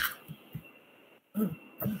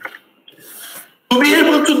 be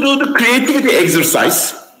able to do the creativity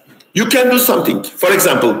exercise, you can do something. For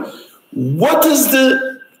example, what is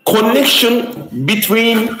the connection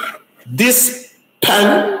between this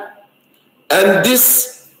pen and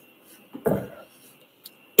this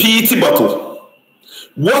PET bottle?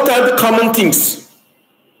 What are the common things?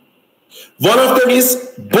 One of them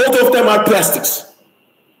is both of them are plastics.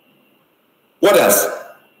 What else?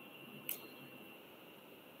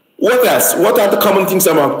 What else? What are the common things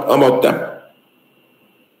about them?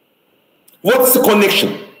 What's the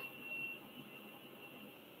connection?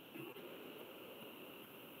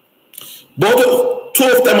 Two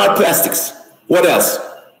of them are plastics. What else?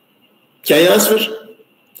 Can you answer?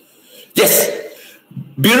 Yes.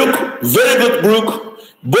 Brooke, very good Brooke.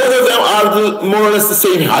 Both of them are more or less the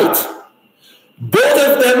same height. Both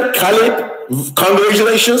of them, Caleb,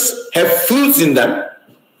 congratulations, have fruits in them.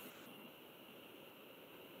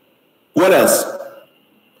 What else?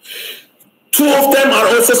 Two of them are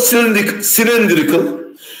also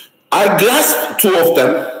cylindrical. I grasped two of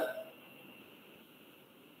them.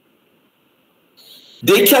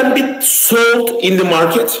 They can be sold in the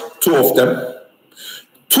market, two of them.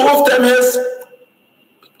 Two of them has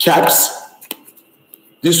caps.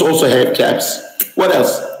 This also have caps. What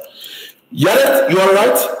else? Yaret, you are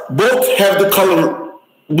right. Both have the color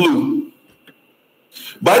blue.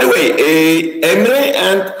 By the way, Emre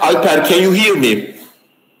and Alper, can you hear me?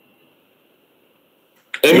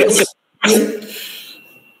 Emre, yes.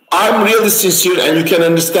 I'm really sincere, and you can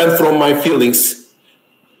understand from my feelings.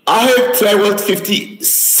 I have traveled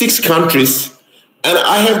 56 countries, and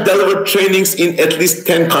I have delivered trainings in at least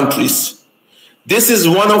 10 countries. This is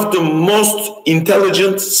one of the most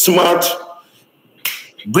intelligent, smart,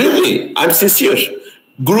 really, I'm sincere,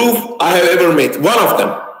 group I have ever met. One of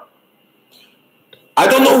them. I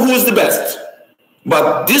don't know who is the best,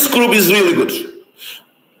 but this group is really good.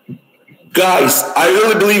 Guys, I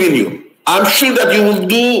really believe in you. I'm sure that you will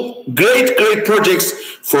do great, great projects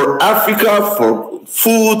for Africa, for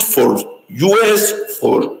food, for US,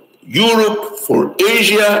 for Europe, for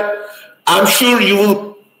Asia. I'm sure you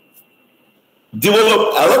will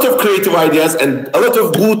develop a lot of creative ideas and a lot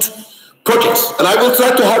of good projects. And I will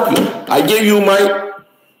try to help you. I gave you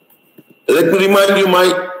let me remind you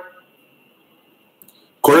my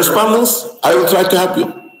correspondence. I will try to help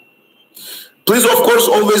you. Please, of course,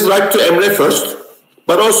 always write to Emre first,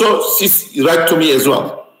 but also write to me as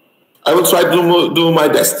well. I will try to do my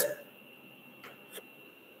best.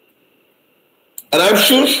 And I'm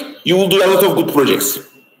sure you will do a lot of good projects.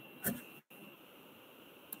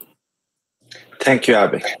 Thank you,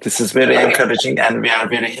 Abi. This is very encouraging, and we are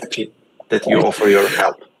very happy that you offer your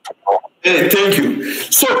help. Thank you.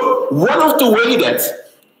 So one of the ways that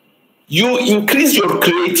you increase your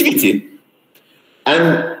creativity,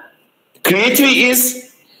 and creativity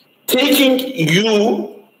is taking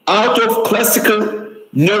you out of classical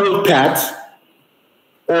neural path,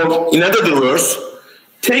 or in other words,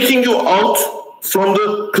 taking you out from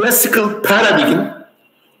the classical paradigm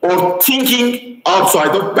or thinking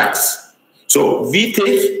outside of box. So we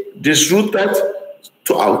take this route path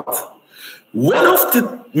to out. One of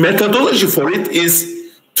the methodology for it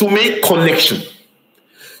is to make connection.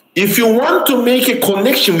 If you want to make a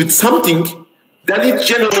connection with something, then it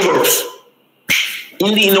generally works.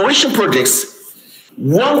 In the innovation projects,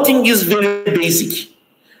 one thing is very basic.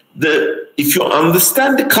 If you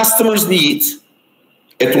understand the customer's needs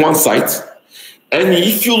at one site, and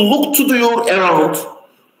if you look to your around,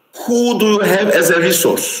 who do you have as a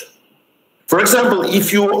resource? For example,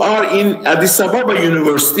 if you are in Addis Ababa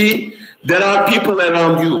University, there are people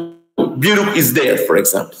around you. Biruk is there, for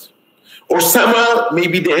example. Or Samuel may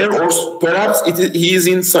be there, or perhaps he is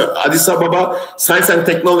in Addis Ababa Science and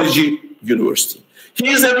Technology University. He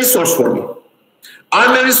is a resource for me.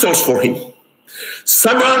 I'm a resource for him.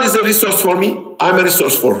 Samuel is a resource for me. I'm a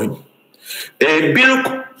resource for him.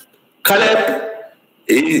 Biruk, Caleb,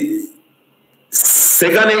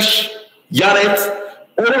 Seganesh, Yaret,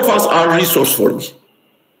 all of us are a resource for me.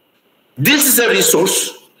 This is a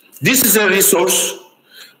resource. This is a resource.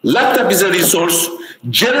 Laptop is a resource.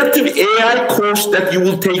 Generative AI course that you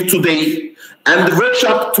will take today and the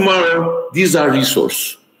workshop tomorrow, these are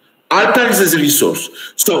resources. Alper is a resource.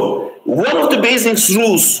 So one of the basic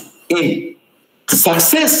rules in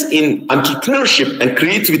success in entrepreneurship and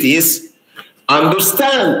creativity is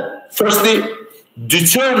understand, firstly,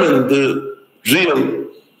 determine the real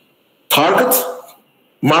target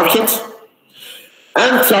market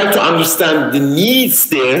and try to understand the needs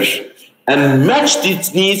there and match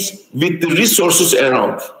these needs with the resources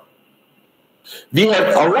around. We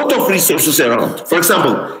have a lot of resources around. For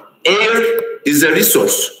example, air is a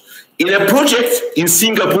resource. in a project in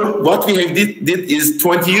Singapore, what we have did is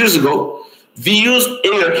 20 years ago, we used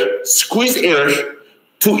air, squeeze air,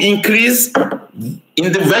 to increase in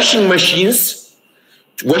the washing machines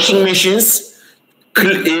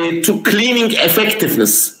to cleaning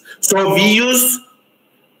effectiveness. So we used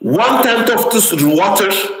 1/10 of this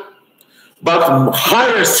water, but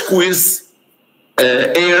higher squeeze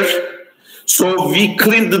air, so we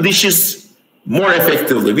clean the dishes more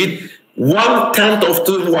effectively with 1/10 of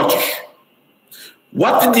the water.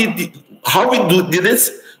 How we did it?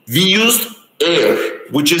 We used air,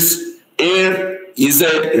 which is air is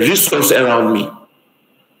a resource around me.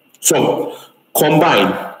 So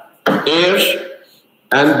combine air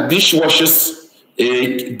and dishwashers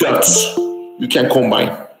ducts. You can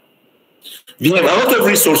combine. We have a lot of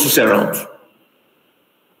resources around.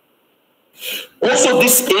 Also,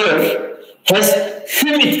 this air has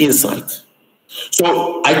humid inside. So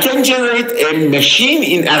I can generate a machine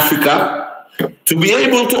in Africa to be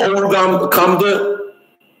able to overcome the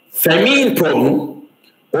famine problem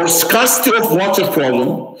or scarcity of water problem,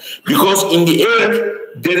 because in the air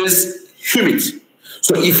there is humid.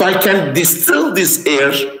 So if I can distill this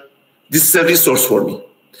air, this is a resource for me.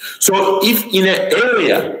 So if in an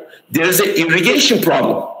area there is an irrigation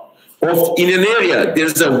problem, or in an area there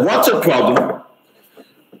is a water problem,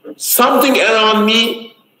 something around me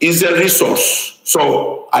is a resource. So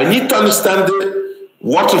I need to understand the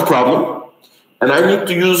water problem, and I need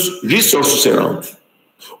to use resources around.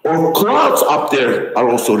 Or clouds up there are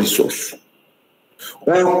also a resource.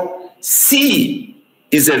 Or sea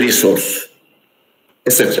is a resource,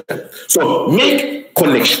 etc. So make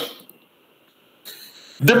connection.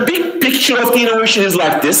 The big picture of the innovation is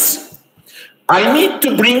like this. I need to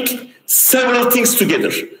bring several things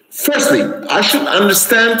together. Firstly, I should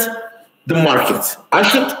understand the market. I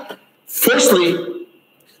should firstly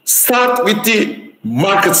start with the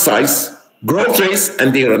market size, growth rates,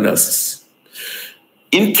 and their analysis.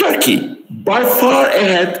 In Turkey, by far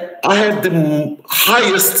ahead, I have the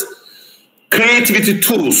highest creativity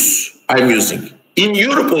tools I'm using. In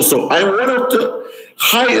Europe also, I'm one of the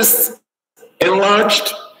highest enlarged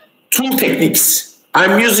tool techniques.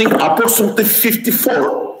 I'm using approximately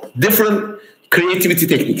 54 different creativity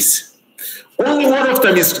techniques. Only one of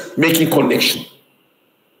them is making connection.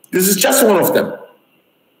 This is just one of them.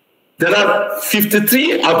 There are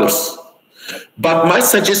 53 others. But my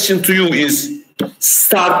suggestion to you is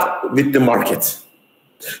start with the market.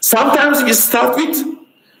 Sometimes we start with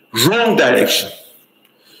wrong direction.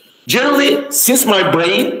 Generally, since my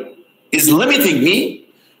brain is limiting me,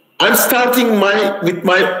 I'm starting with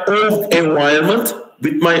my own environment,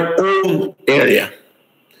 with my own area.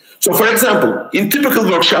 So for example, in typical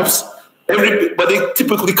workshops, everybody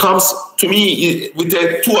typically comes to me with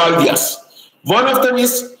two ideas. One of them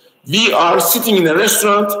is, we are sitting in a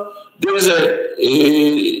restaurant, there is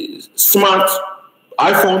a smart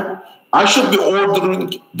iPhone, I should be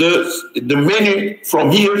ordering the menu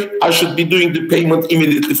from here, I should be doing the payment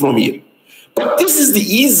immediately from here. But this is the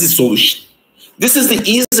easy solution. This is the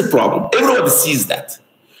easy problem. Everybody sees that.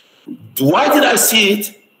 Why did I see it?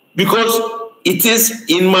 Because it is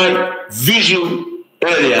in my visual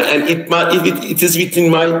area and it is within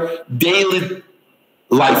my daily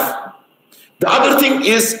life. The other thing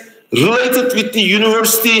is related with the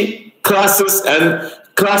university classes and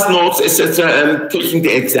class notes, etc., and taking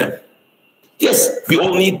the exam. Yes, we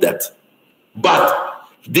all need that. But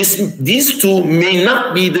these two may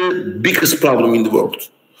not be the biggest problem in the world.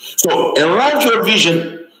 So enlarge your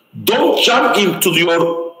vision. Don't jump into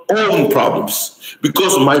your own problems,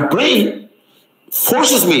 because my brain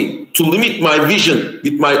forces me to limit my vision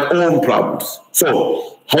with my own problems.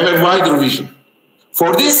 So have a wider vision.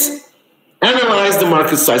 For this, analyze the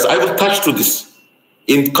market size. I will touch to this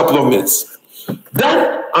in a couple of minutes. Then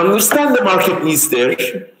understand the market needs there.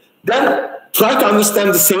 Then try to understand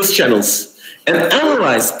the sales channels and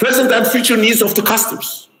analyze present and future needs of the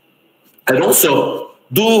customers. And also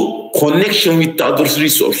do connection with the other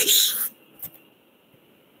resources.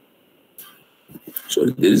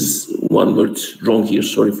 Sorry, there is one word wrong here.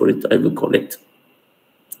 Sorry for it. I will correct.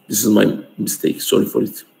 This is my mistake. Sorry for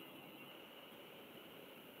it.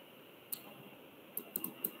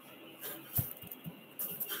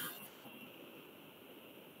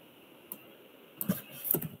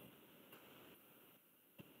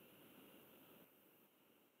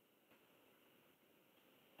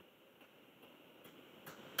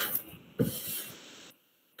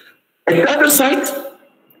 At the other side,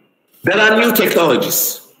 there are new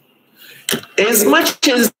technologies. As much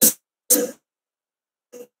as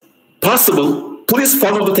possible, please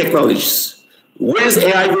follow the technologies. Where is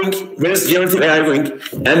AI going? Where is generative AI going?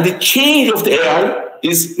 And the change of the AI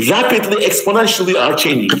is rapidly, exponentially are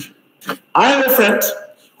changing. I have a friend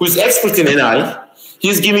who is expert in AI.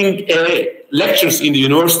 He's giving lectures in the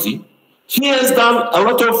university. He has done a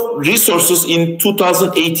lot of resources in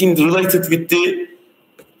 2018 related with the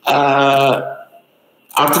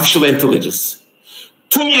artificial intelligence.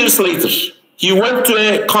 2 years later, he went to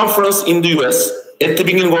a conference in the US at the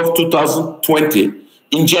beginning of 2020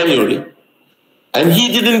 in January, and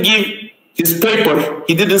he didn't give his paper,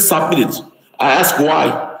 he didn't submit it. I asked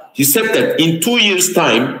why. He said that in 2 years'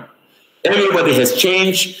 time, everybody has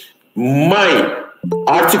changed. My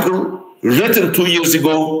article written 2 years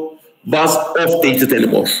ago was outdated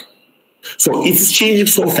anymore. So it is changing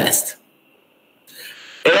so fast.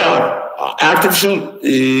 AR, artificial,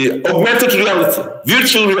 augmented reality,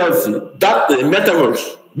 virtual reality, data,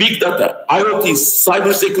 metaverse, big data, IoT,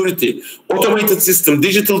 cybersecurity, automated system,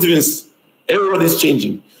 digital twins, everyone is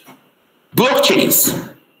changing.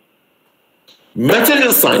 Blockchains,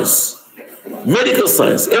 material science, medical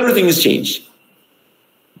science, everything is changed.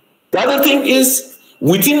 The other thing is,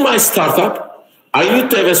 within my startup, I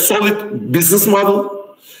need to have a solid business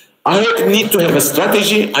model. I need to have a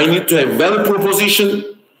strategy. I need to have value proposition.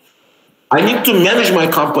 I need to manage my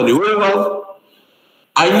company very well.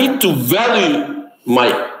 I need to value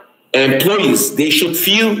my employees. They should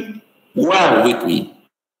feel well with me.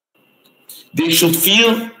 They should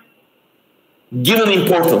feel given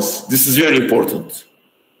importance. This is very important.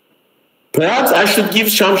 Perhaps I should give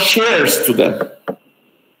some shares to them.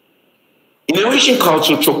 Innovation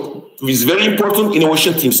culture is very important.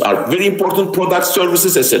 Innovation teams are very important. Products,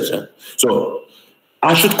 services, etc. So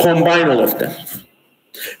I should combine all of them.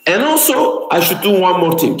 And also, I should do one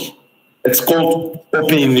more thing. It's called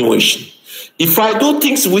open innovation. If I do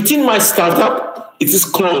things within my startup, it is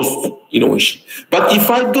closed innovation. But if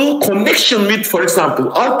I do connection with, for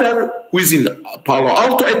example, Alper, who is in Palo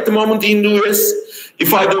Alto at the moment in the US,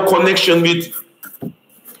 if I do connection with,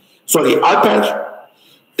 Alper,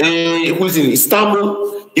 who is in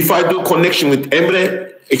Istanbul, if I do connection with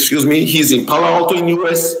Emre, he's in Palo Alto in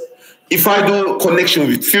US, if I do connection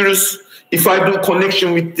with Firuz, if I do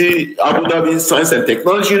connection with the Abu Dhabi Science and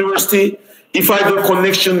Technology University, if I do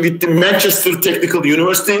connection with the Manchester Technical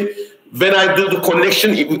University, when I do the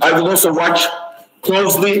connection, I will also watch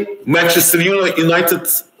closely Manchester United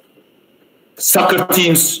soccer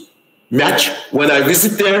team's match when I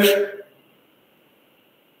visit there.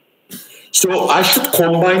 So I should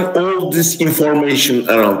combine all this information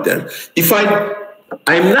around there. If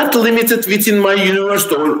I'm not limited within my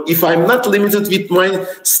university, or if I'm not limited with my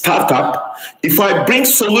startup, if I bring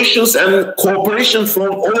solutions and cooperation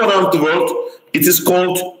from all around the world, it is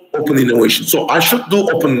called open innovation. So I should do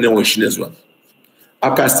open innovation as well.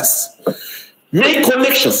 I'll pass this. Make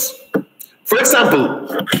connections. For example,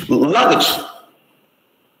 luggage.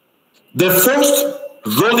 The first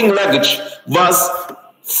rolling luggage was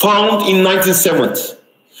found in 1970.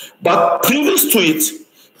 But previous to it,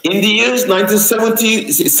 in the years 1970,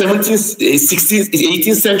 17th, 16th,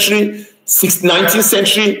 18th century, 19th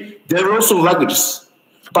century, there were also luggages.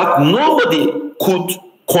 But nobody could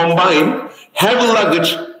combine heavy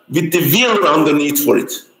luggage with the wheel underneath for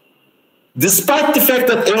it. Despite the fact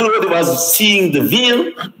that everybody was seeing the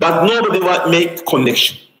wheel, but nobody would make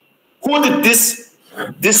connection. Who did this?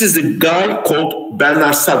 This is a guy called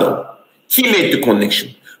Bernard Sadow. He made the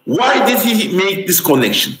connection. Why did he make this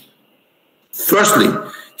connection? Firstly,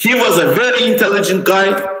 he was a very intelligent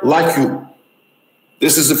guy like you.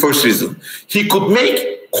 This is the first reason. He could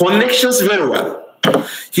make connections very well.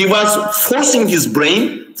 He was forcing his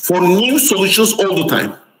brain for new solutions all the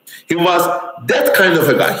time. He was that kind of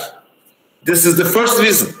a guy. This is the first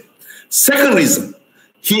reason. Second reason,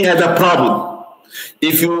 he had a problem.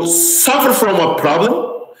 If you suffer from a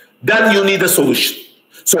problem, then you need a solution.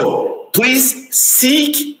 So please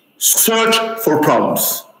search for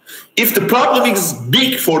problems. If the problem is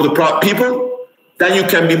big for the people, then you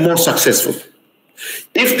can be more successful.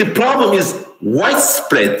 If the problem is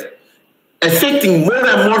widespread, affecting more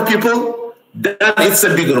and more people, then it's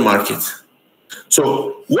a bigger market.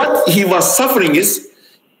 So what he was suffering is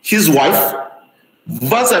his wife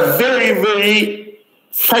was a very, very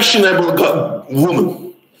fashionable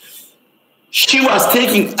woman. She was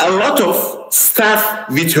taking a lot of stuff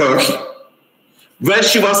with her when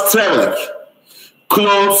she was traveling.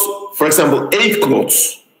 Clothes, for example, 8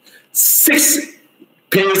 clothes, 6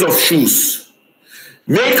 pairs of shoes,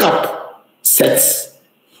 makeup sets.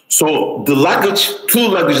 So the luggage, 2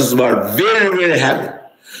 luggages were very, very heavy.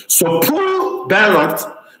 So poor Bernard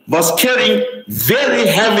was carrying very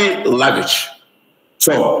heavy luggage.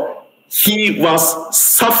 So he was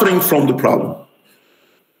suffering from the problem.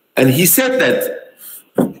 And he said that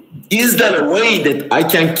is there a way that I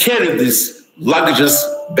can carry these luggages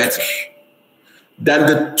better? Then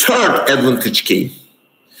the third advantage came.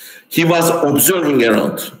 He was observing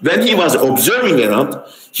around. When he was observing around,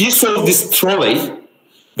 he saw this trolley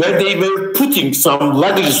where they were putting some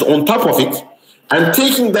luggages on top of it and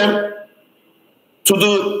taking them to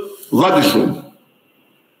the luggage room.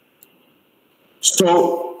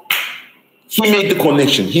 So he made the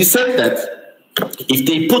connection. He said that if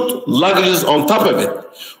they put luggages on top of it,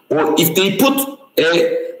 or if they put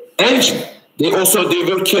an engine, they were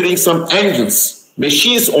carrying some engines,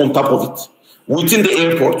 machines on top of it within the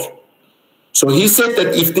airport. So he said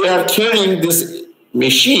that if they are carrying this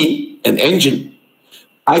machine, an engine,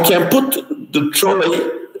 I can put the trolley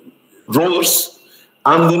rollers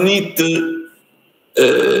underneath the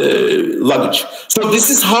luggage. So this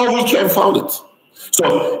is how we can found it.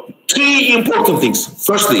 So 3 important things.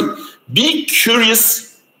 Firstly, be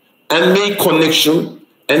curious and make connection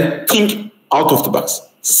and think out of the box.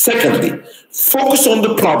 Secondly, focus on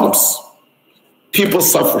the problems. People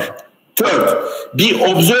suffer. Third, be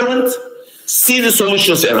observant, see the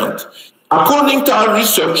solutions around. According to our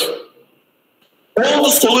research, all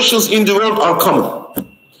the solutions in the world are common.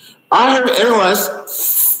 I have analyzed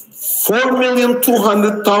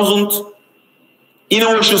 4,200,000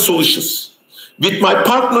 innovation solutions. With my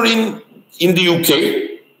partner in the UK,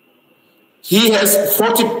 he has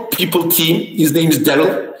 40 people team. His name is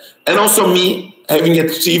Daryl. And also me, having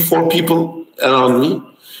 3-4 people around me.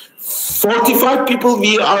 45 people,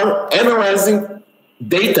 we are analyzing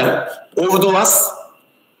data over the last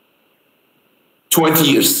 20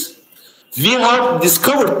 years. We have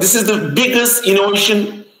discovered this is the biggest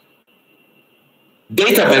innovation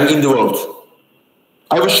data bank in the world.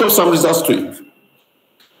 I will show some results to you.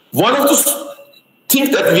 One of the things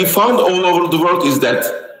that we found all over the world is that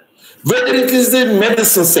whether it is the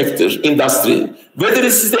medicine sector industry, whether it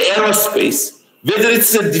is the aerospace, whether it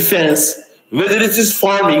is the defense, whether it is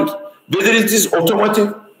farming, whether it is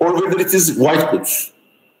automotive, or whether it is white goods,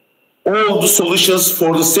 all the solutions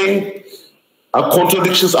for the same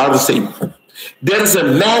contradictions are the same. There is a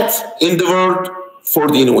math in the world for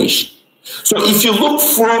the innovation. So if you look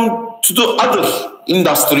to the other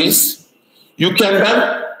industries, you can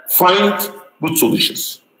then find good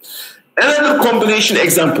solutions. Another combination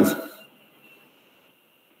example.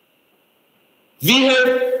 We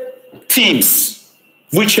have teams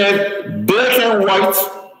which have black and white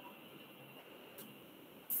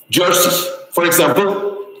jerseys. For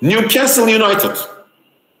example, Newcastle United,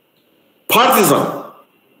 Partizan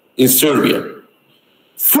in Serbia,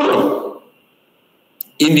 Fulham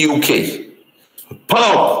in the UK,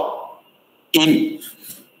 PAOK in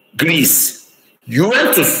Greece,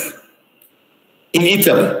 Juventus in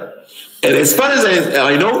Italy. And as far as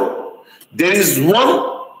I know, there is one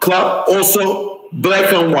club also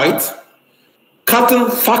black and white, Cotton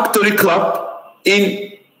Factory Club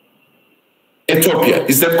in Ethiopia.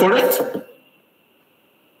 Is that correct?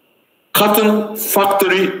 Cotton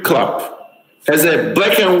Factory Club has a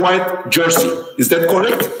black and white jersey. Is that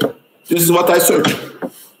correct? This is what I searched.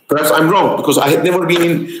 Perhaps I'm wrong because I had never been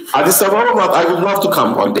in Addis Ababa, but I would love to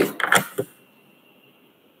come one day.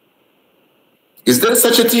 Is there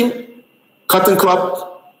such a team? Cotton Club?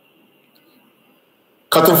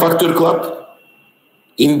 Cotton Factory Club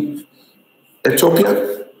in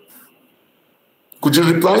Ethiopia? Could you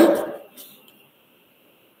reply?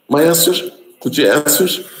 My answer? Could you answer?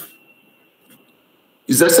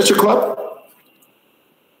 Is there such a club?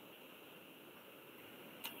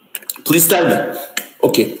 Please tell me.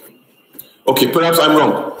 Okay. Okay, perhaps I'm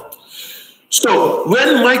wrong. So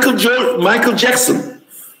when Michael Jackson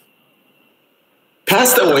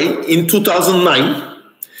passed away in 2009,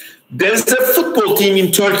 there's a football team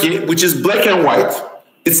in Turkey which is black and white.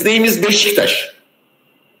 Its name is Beşiktaş.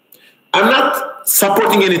 I'm not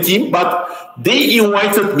supporting any team, but they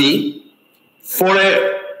invited me for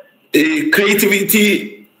a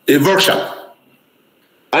creativity workshop.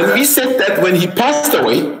 And we said that when he passed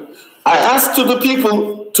away, I asked to the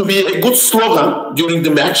people to be a good slogan during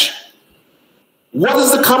the match. What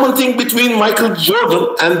is the common thing between Michael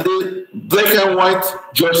Jordan and the black and white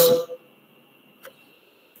jersey?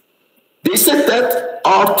 They said that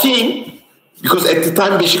our team, because at the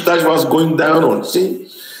time Beşiktaş was going down, or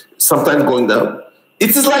sometimes going down,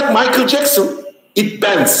 it is like Michael Jackson. It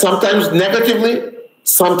bends, sometimes negatively,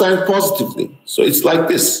 sometimes positively. So it's like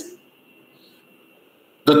this.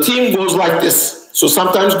 The team goes like this. So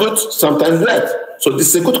sometimes good, sometimes bad. So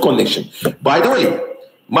this is a good connection. By the way,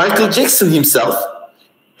 Michael Jackson himself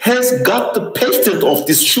has got the patent of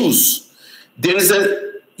these shoes. There is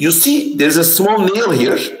a small nail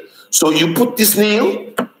here. So you put this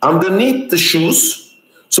nail underneath the shoes.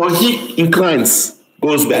 So he inclines,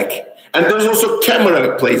 goes back. And there's also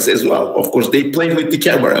camera plays as well. Of course, they played with the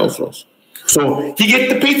camera also. So he get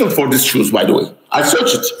the patent for these shoes, by the way. I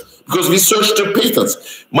searched it because we searched the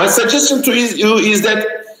patents. My suggestion to you is that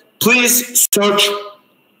please search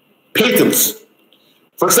patents.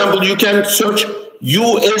 For example, you can search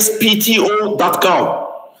uspto.gov,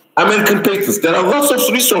 American patents. There are lots of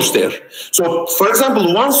resources there. So, for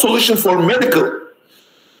example, one solution for medical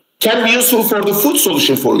can be useful for the food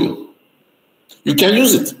solution for you. You can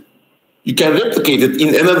use it. You can replicate it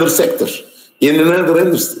in another sector, in another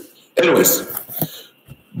industry. Anyways,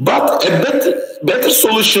 but a better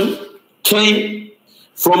solution came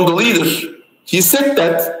from the leader. He said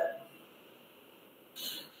that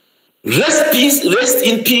rest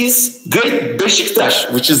in peace, great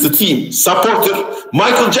Beşiktaş, which is the team, supporter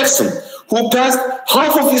Michael Jackson, who passed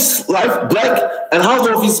half of his life black and half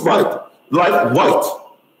of his life white.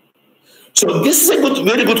 So this is a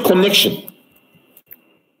very good connection.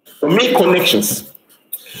 So make connections.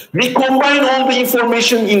 We combine all the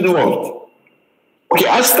information in the world. Okay,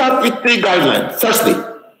 I start with the guideline. Firstly,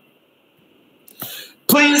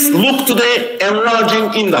 please look to the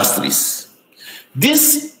enlarging industries.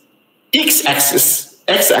 This x-axis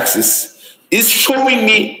is showing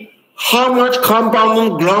me how much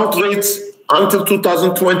compounding growth rates until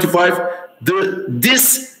 2025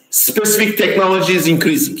 this specific technology is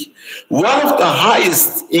increasing. One of the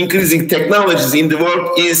highest increasing technologies in the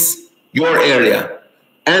world is your area,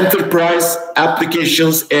 enterprise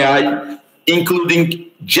applications AI, including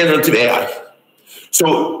generative AI.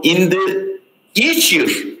 So each year,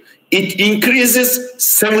 it increases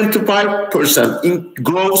 75%, it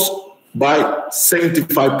grows by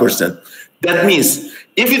 75%. That means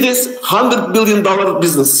if it is $100 billion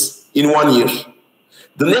business in 1 year,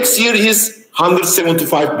 the next year is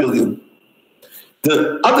 175 billion.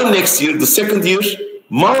 The other next year, the second year,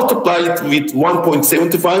 multiply it with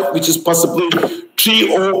 1.75, which is possibly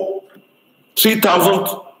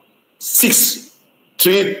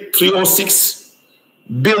 $306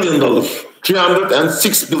 billion,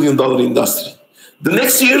 $306 billion industry. The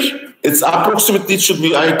next year, it's approximately, it should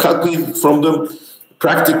be, I calculate from them,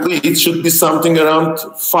 practically, it should be something around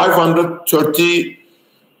 $536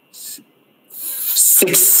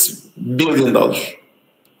 billion.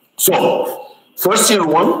 So, first year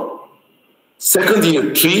 1, second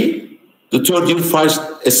year 3, the third year 5,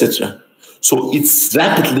 etc. So it's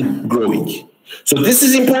rapidly growing. So this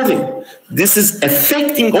is important. This is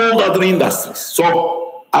affecting all the other industries.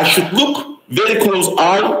 So I should look very close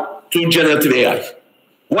eye to generative AI.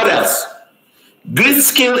 What else? Grid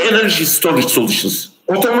scale energy storage solutions,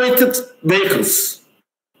 automated vehicles,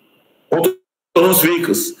 autonomous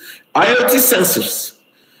vehicles, IoT sensors,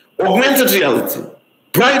 augmented reality,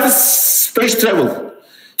 private space travel,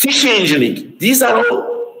 tissue engineering. These are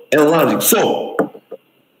all enlarging. So,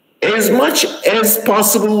 as much as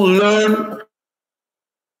possible,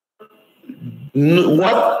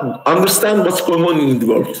 understand what's going on in the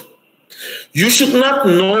world. You should not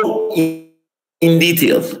know in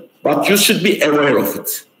detail, but you should be aware of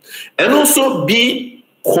it. And also be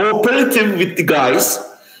cooperative with the guys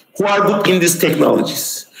who are good in these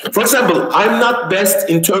technologies. For example, I'm not best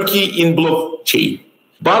in Turkey in blockchain,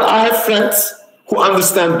 but I have friends who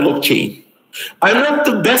understand blockchain. I'm not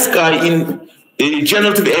the best guy in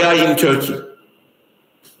generative AI in Turkey.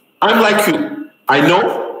 I'm like you. I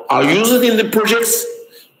know, I use it in the projects,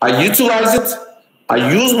 I utilize it,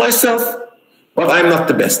 I use myself, but I'm not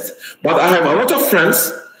the best. But I have a lot of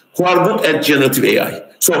friends who are good at generative AI.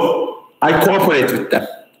 So I cooperate with them.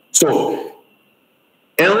 So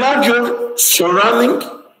enlarge your surrounding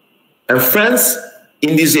and friends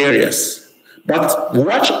in these areas. But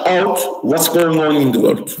watch out what's going on in the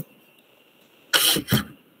world.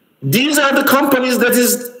 These are the companies that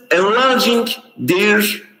is enlarging their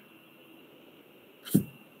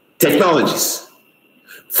technologies.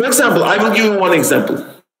 For example, I will give you one example.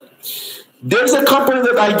 There's a company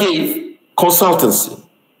that I gave consultancy.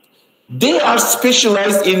 They are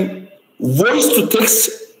specialized in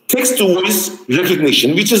voice-to-text, text-to-voice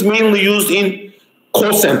recognition, which is mainly used in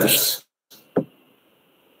call centers.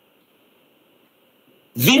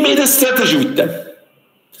 We made a strategy with them.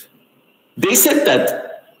 They said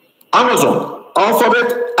that Amazon,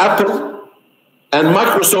 Alphabet, Apple, and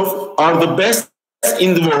Microsoft are the best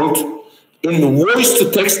in the world in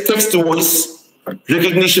voice-to-text, text-to-voice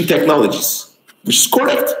recognition technologies, which is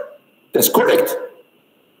correct. That's correct.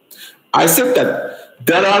 I said that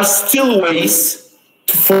there are still ways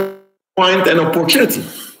to find an opportunity.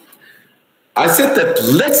 I said that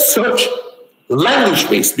let's search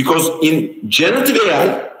language-based, because in generative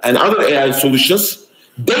AI and other AI solutions,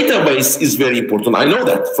 Database is very important. I know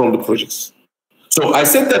that from the projects. So I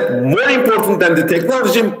said that more important than the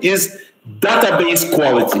technology is database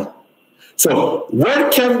quality. So where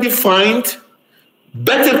can we find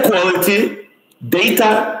better quality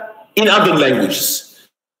data in other languages?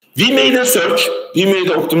 We made a search, we made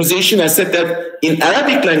optimization. I said that in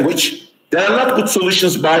Arabic language, there are not good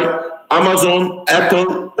solutions by Amazon,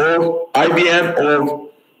 Apple, or IBM, or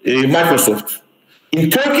Microsoft. In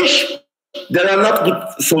Turkish, there are not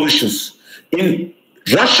good solutions. In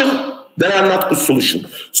Russian, there are not good solutions.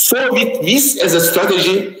 So with this as a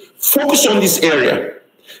strategy, focus on this area.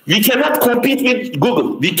 We cannot compete with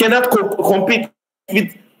Google. We cannot compete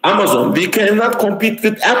with Amazon. We cannot compete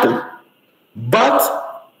with Apple. But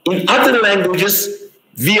in other languages,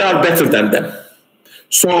 we are better than them.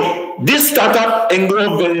 So this startup can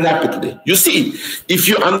grow very rapidly. You see, if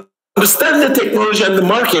you understand the technology and the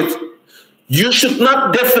market, you should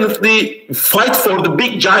not definitely fight for the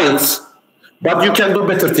big giants, but you can do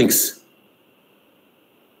better things.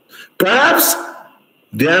 Perhaps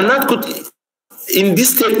they are not good in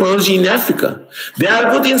this technology in Africa. They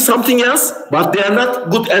are good in something else, but they are not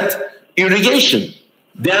good at irrigation.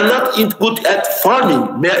 They are not good at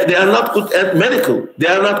farming. They are not good at medical. They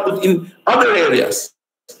are not good in other areas.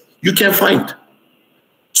 You can find.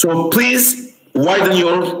 So please widen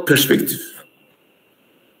your perspective.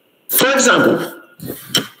 For example,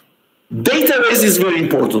 database is very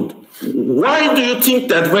important. Why do you think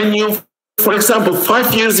that when you, for example,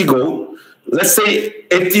 5 years ago, let's say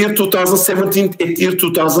at year 2017, at year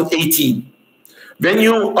 2018, when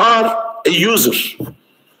you are a user,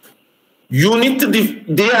 you need to,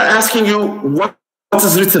 they are asking you what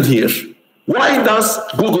is written here. Why does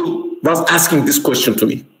Google was asking this question to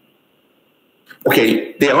me?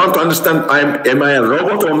 Okay, they want to understand am I a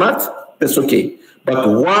robot or not? That's okay. But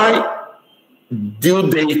why do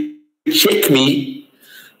they check me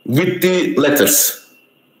with the letters?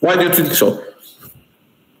 Why do you think so?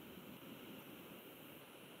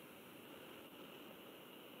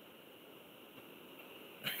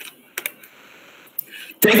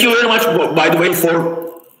 Thank you very much, by the way,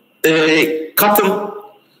 for Cotton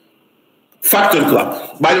Factory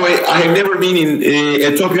Club. By the way, I have never been in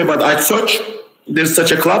Ethiopia, but I searched. There's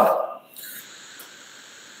such a club.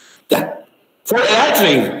 Yeah. For AI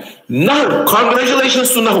training. Nahum,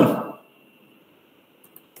 congratulations to Nahum.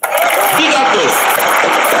 Big applause.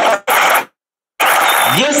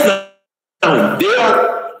 Yes, Nahum, they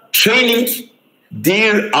are training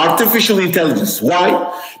their artificial intelligence.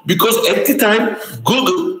 Why? Because at the time,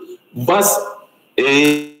 Google was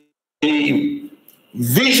a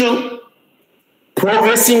visual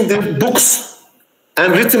progressing the books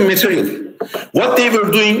and written material. What they were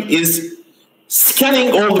doing is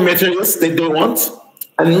scanning all the materials that they want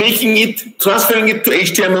and making it, transferring it to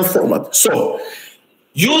HTML format. So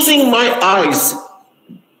using my eyes,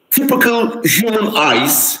 typical human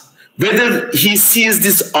eyes, whether he sees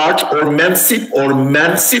this art or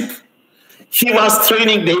mansip, he was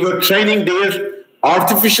training, they were training their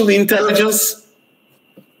artificial intelligence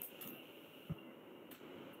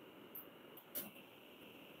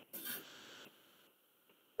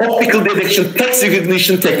optical detection, text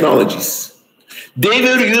recognition technologies. They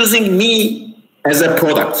were using me as a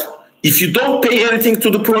product. If you don't pay anything to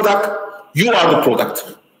the product, you are the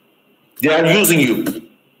product. They are using you,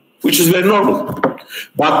 which is very normal.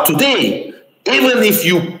 But today, even if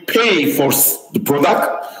you pay for the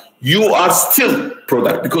product, you are still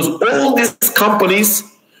product, because all these companies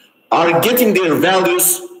are getting their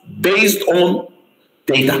values based on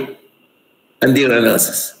data and their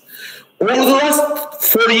analysis. Over the last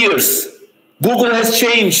 4 years, Google has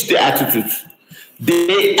changed the attitude.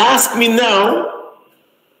 They ask me now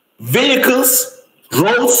vehicles,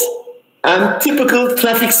 roads, and typical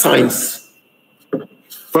traffic signs.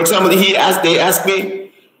 For example, they ask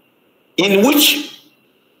me in which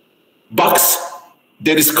box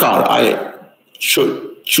there is car. I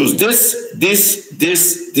should choose this.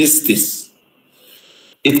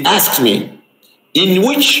 It asks me in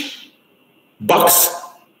which box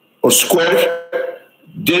or square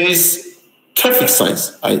there is traffic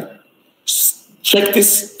signs. I check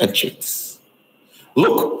this and check this.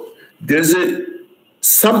 Look, there's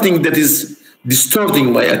something that is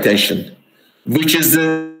distorting my attention, which is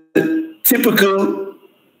the typical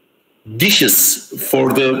dishes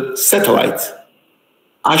for the satellite.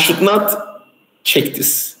 I should not check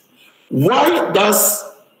this. Why does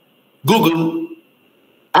Google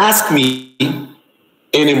ask me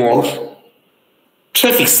anymore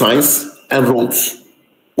traffic signs and roads?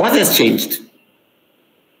 What has changed?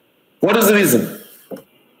 What is the reason?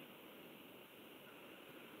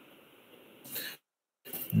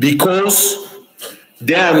 Because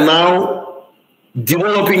they are now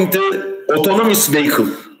developing the autonomous vehicle.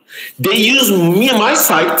 They use my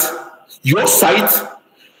site, your site,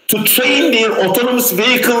 to train their autonomous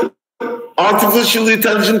vehicle artificial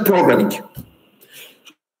intelligence programming.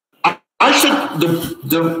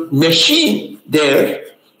 The machine there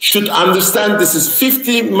should understand this is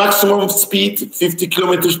 50 maximum speed, 50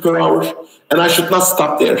 kilometers per hour, and I should not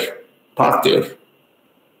stop there, park there.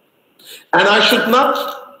 And I should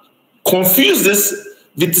not confuse this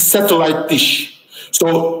with the satellite dish.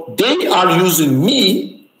 So they are using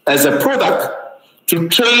me as a product to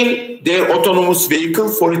train their autonomous vehicle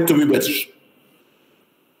for it to be better.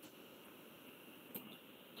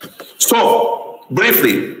 So,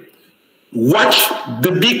 briefly, watch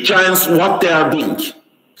the big giants, what they are doing.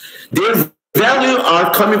 Their value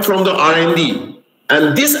are coming from the R&D.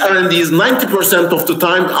 And this R&D is 90% of the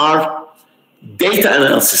time are data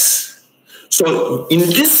analysis. So in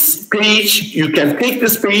this page, you can take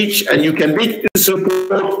this page and you can make this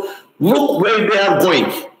report, look where they are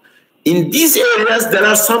going. In these areas, there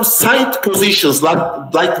are some side positions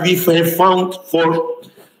like we have found for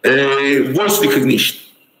voice recognition.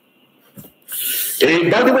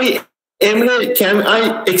 By the way, Emre, can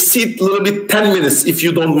I exceed a little bit 10 minutes if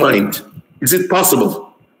you don't mind? Is it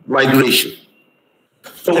possible, my duration?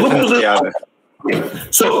 So look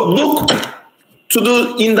to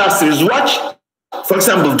the industries. Watch, for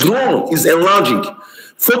example, drone is enlarging.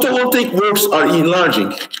 Photovoltaic works are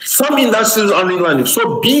enlarging. Some industries are enlarging.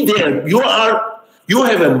 So be there. You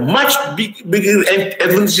have a much bigger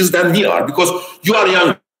advantages than we are because you are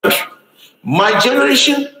younger. My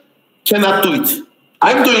generation cannot do it.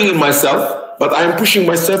 I'm doing it myself, but I'm pushing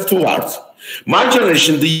myself too hard. My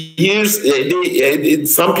generation, the years,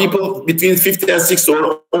 some people between 50 and 60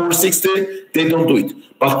 or over 60, they don't do it.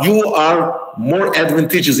 But you are more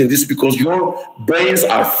advantageous in this because your brains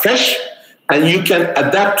are fresh and you can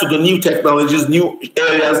adapt to the new technologies, new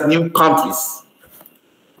areas, new countries.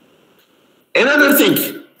 Another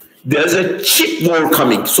thing, there's a chip war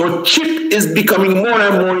coming. So chip is becoming more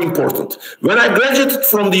and more important. When I graduated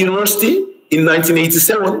from the university in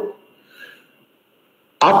 1987,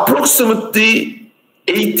 approximately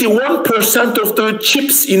 81% of the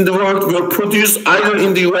chips in the world were produced either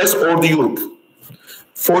in the US or the Europe.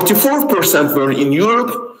 44% were in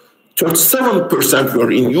Europe, 37%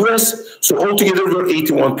 were in US, so altogether were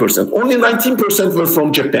 81%. Only 19% were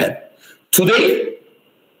from Japan. Today,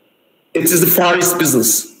 it is the Far East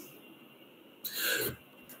business.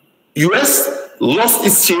 US lost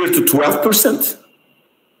its share to 12%.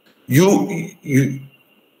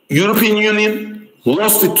 European Union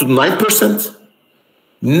lost it to 9%.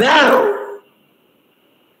 Now,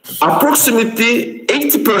 approximately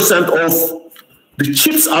 80% of the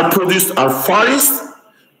chips are produced are Far East,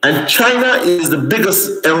 and China is the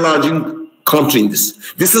biggest enlarging country in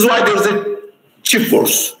this. This is why there's a chip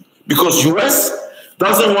wars, because US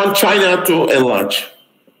doesn't want China to enlarge.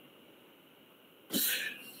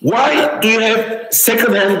 Why do you have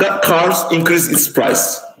second-hand cars increase its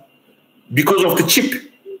price? Because of the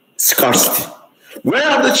chip scarcity. Where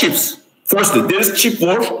are the chips? Firstly, there is chip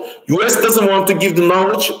war. US doesn't want to give the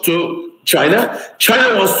knowledge to China.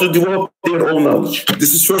 China wants to develop their own knowledge.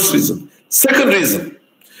 This is first reason. Second reason,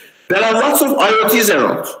 there are lots of IoTs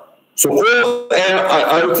around. So all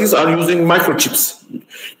IoTs are using microchips.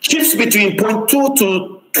 Chips between 0.2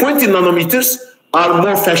 to 20 nanometers are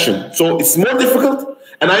more fashion. So it's more difficult.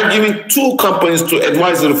 And I'm giving two companies to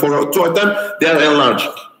advisory for two of them. They are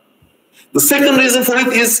enlarging. The second reason for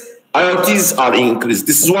it is IoTs are increased.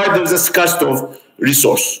 This is why there is a scarcity of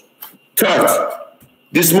resource. Third,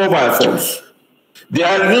 these mobile phones. They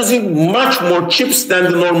are using much more chips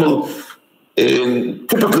than the normal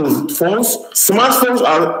typical phones. Smartphones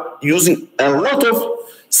are using a lot of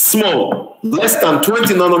small, less than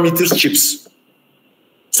 20 nanometers chips.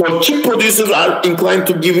 So chip producers are inclined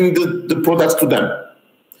to giving the products to them.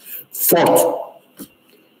 Fourth,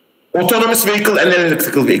 autonomous vehicle and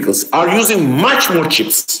electrical vehicles are using much more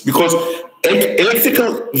chips because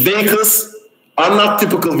electrical vehicles are not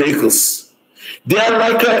typical vehicles. They are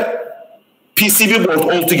like a PCB board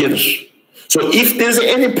altogether. So if there's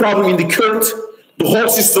any problem in the current, the whole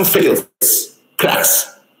system fails,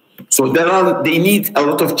 cracks. So they need a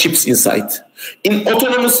lot of chips inside. In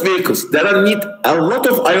autonomous vehicles, there need a lot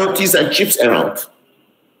of IoTs and chips around.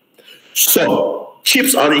 So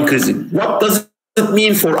chips are increasing. What does it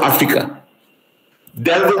mean for Africa?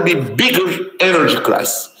 There will be bigger energy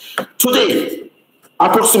crisis. Today,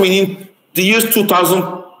 approximately in the years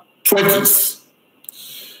 2020s,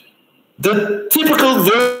 the typical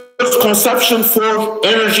world consumption for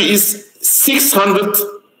energy is 600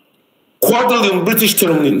 quadrillion British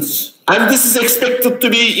terminals. And this is expected to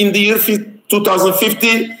be in the year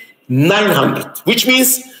 2050, 900, which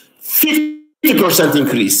means 50%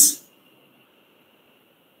 increase.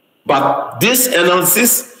 But this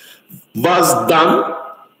analysis was done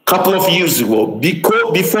a couple of years ago,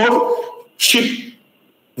 before chip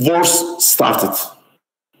wars started.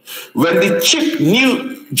 When the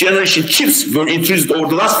new generation chips were introduced over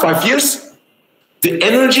the last 5 years, the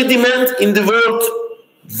energy demand in the world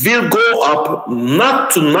will go up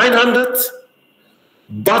not to 900,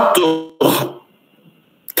 but to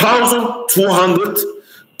 1,200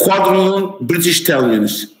 quadrillion British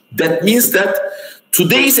terminals. That means that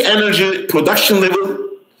today's energy production level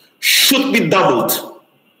should be doubled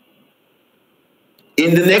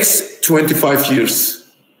in the next 25 years.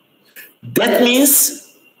 That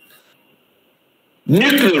means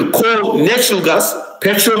nuclear, coal, natural gas,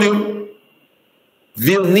 petroleum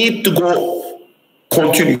will need to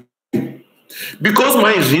continue. Because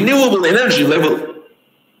my renewable energy level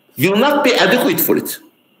will not be adequate for it.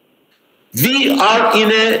 We are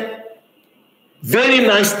in a very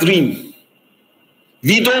nice dream.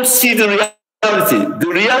 We don't see the reality. The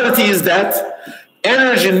reality is that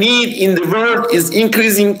energy need in the world is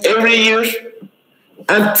increasing every year,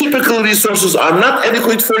 and typical resources are not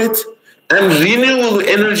adequate for it, and renewable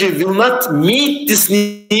energy will not meet this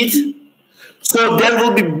need. So there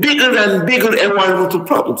will be bigger and bigger environmental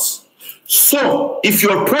problems. So if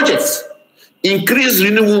your projects increase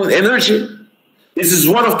renewable energy, this is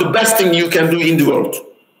one of the best things you can do in the world.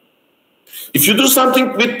 If you do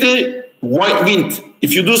something with the wind,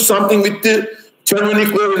 if you do something with the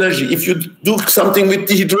thermonuclear energy, if you do something with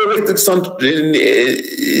the hydroelectric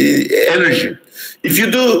energy, if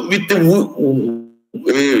you do with the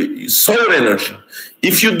solar energy,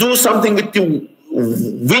 if you do something with the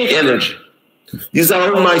wind energy, these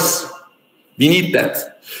are all nice. We need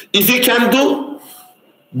that. If you can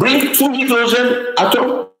bring two hydrogen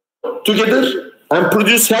atoms together and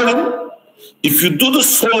produce helium. If you do the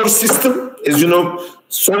solar system, as you know,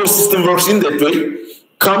 solar system works in that way,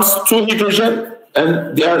 comes two hydrogen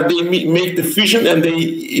and they make the fusion and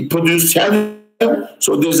they produce helium.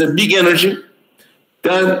 So there's a big energy.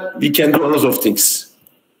 Then we can do a lot of things.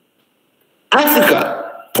 Africa,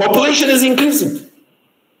 population is increasing.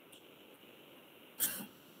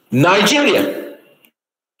 Nigeria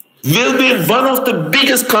will be one of the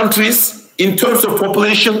biggest countries in terms of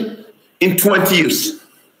population in 20 years.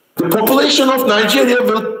 The population of Nigeria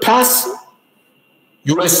will pass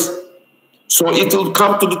US. So it will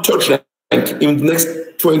come to the third rank in the next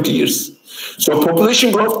 20 years. So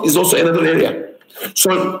population growth is also another area.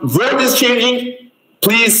 So world is changing.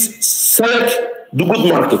 Please select the good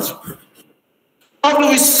market. How do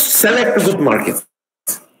we select the good market?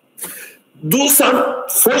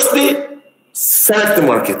 Firstly, select the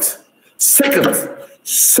market. Second,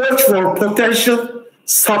 search for potential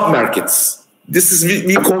sub-markets. This is,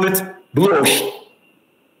 we call it blue ocean.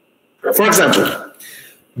 For example,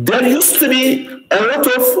 there used to be a lot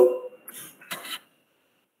of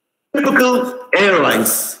typical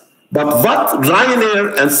airlines, but what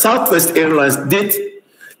Ryanair and Southwest Airlines did,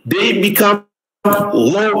 they become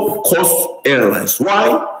low-cost airlines.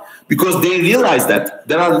 Why? Because they realize that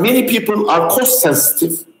there are many people are cost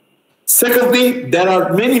sensitive. Secondly, there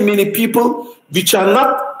are many people which are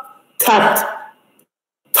not touched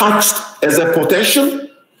as a potential.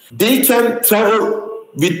 They can travel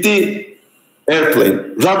with the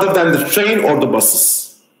airplane rather than the train or the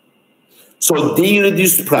buses. So they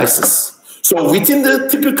reduce prices. So within the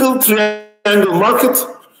typical triangle market,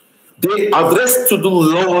 they address to the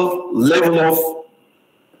lower level of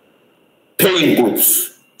paying groups.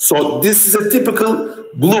 So this is a typical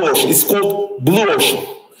blue ocean. It's called blue ocean.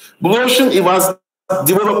 Blue ocean, it was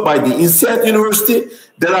developed by the Istanbul University.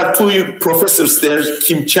 There are two professors there,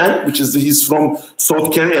 Kim Chen, he's from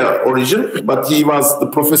South Korea origin, but he was the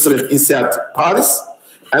professor at INSEAD Paris.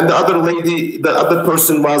 And the other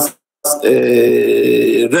person was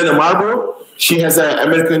Rene Marbo. She has an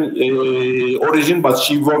American origin, but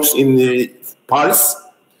she works in Paris.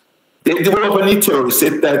 They developed a new theory,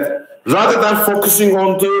 said that rather than focusing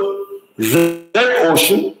on the red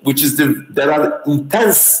ocean, there are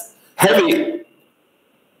intense, heavy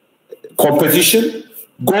competition,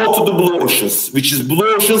 go to the blue oceans,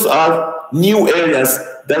 blue oceans are new areas.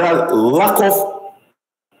 There are lack of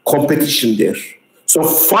competition there. So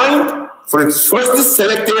first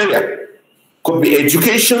select the area. Could be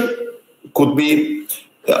education, could be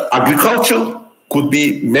agriculture, could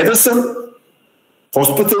be medicine,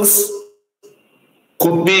 hospitals,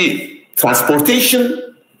 could be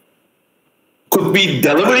transportation, could be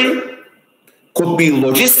delivery, could be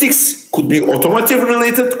logistics, could be automotive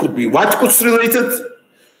related, could be white goods related,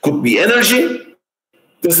 could be energy.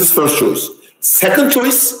 This is first choice. Second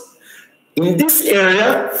choice, in this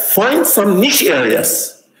area, find some niche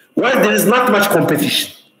areas where there is not much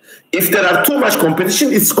competition. If there are too much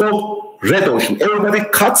competition, it's called red ocean. Everybody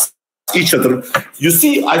cuts each other. You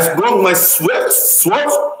see, I've brought my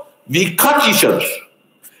SWOT, we cut each other.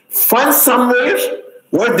 Find somewhere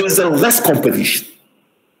where there is a less competition.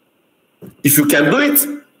 If you can do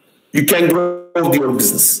it, you can grow your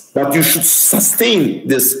business, but you should sustain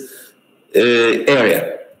this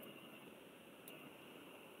area.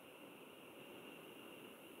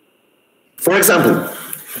 For example,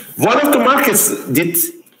 one of the markets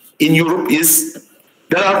that in Europe is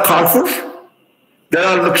there are Carrefour, there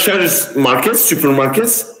are luxurious markets,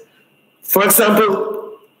 supermarkets. For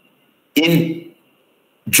example, in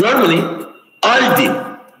Germany,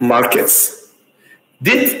 Aldi markets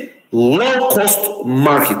did low-cost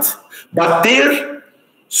market, but their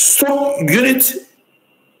stock unit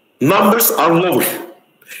numbers are lower.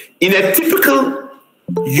 In a typical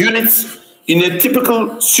unit, in a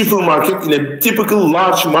typical supermarket, in a typical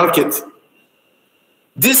large market,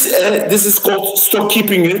 this is called stock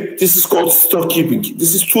keeping unit, this is called stock keeping.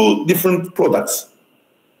 This is two different products.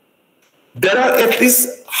 There are at least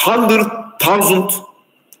 100,000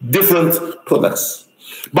 different products.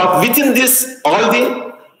 But within this Aldi,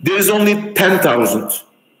 there is only 10,000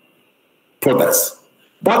 products.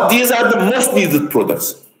 But these are the most needed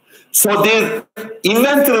products. So their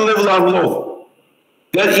inventory level are low.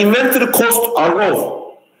 Their inventory costs are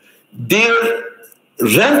low. Their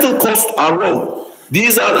rental costs are low.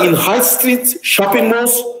 These are in high street shopping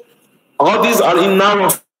malls. All these are in narrow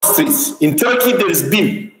streets. In Turkey, there is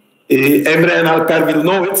BİM. Emre and Alper will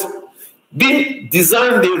know it. BİM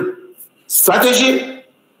designed their strategy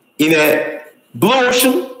in a blue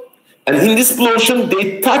ocean, and in this blue ocean,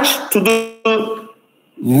 they touch to the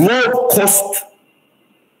low-cost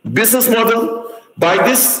business model. By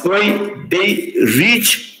this way, they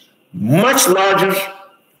reach much larger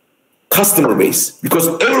customer base because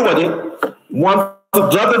everybody wanted,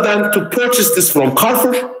 rather than to purchase this from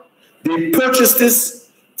Carrefour, they purchase this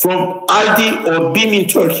from Aldi or BİM in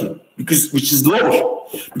Turkey, which is lower.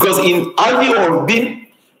 Because in Aldi or BİM,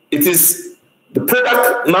 it is the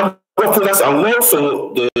product number of products are low,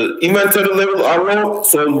 so the inventory level are low,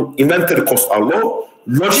 so inventory costs are low.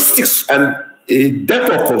 Logistics and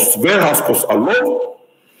depot costs, warehouse costs are low.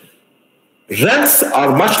 Rents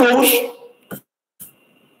are much lower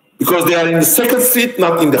because they are in the second street,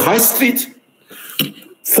 not in the high street.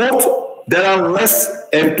 Fourth, there are less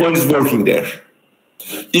employees working there.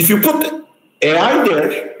 If you put AI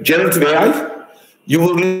there, generative AI, you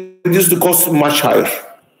will reduce the cost much higher.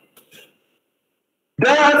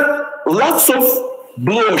 There are lots of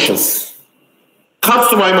blue oceans. Comes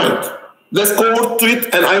to my mind. Let's go over to it,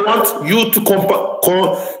 and I want you to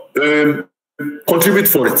contribute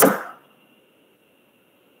for it.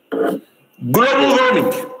 Global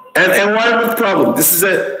warming and environment problem. This is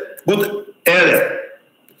a good area.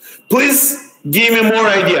 Please give me more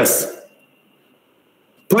ideas.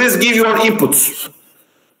 Please give your inputs.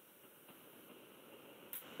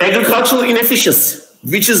 Agricultural inefficiency,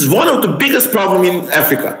 which is one of the biggest problems in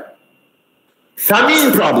Africa.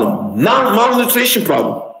 Famine problem, malnutrition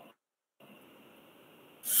problem.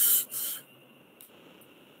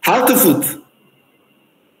 Healthy food.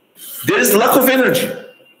 There is lack of energy.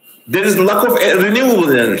 There is lack of renewable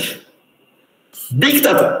energy. Big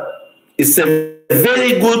data is a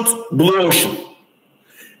very good blue ocean.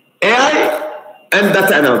 AI and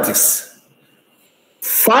data analytics.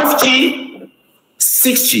 5G,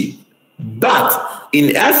 6G. But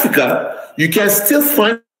in Africa, you can still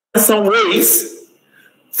find some ways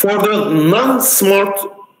for the non-smart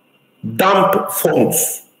dumb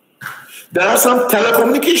phones. There are some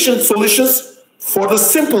telecommunication solutions for the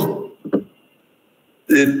simple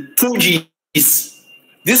 2Gs.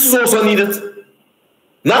 This is also needed.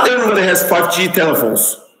 Not everybody has 5G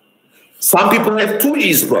telephones. Some people have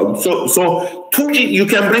 2Gs problem. So 2G, you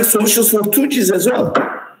can bring solutions for 2Gs as well.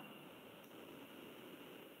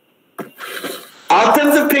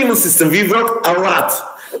 Alternative payment system, we work a lot.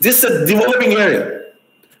 This is a developing area.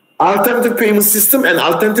 Alternative payment system and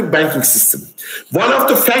alternative banking system. One of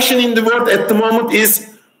the fashion in the world at the moment is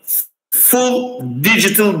full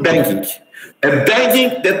digital banking. A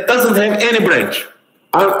banking that doesn't have any branch.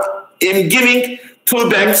 I'm giving two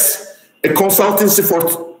banks a consultancy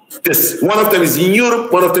for this. One of them is in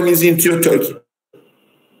Europe, one of them is in Turkey.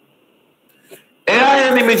 AI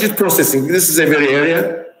and image processing, this is a very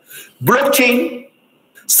area. Blockchain,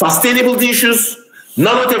 sustainability issues,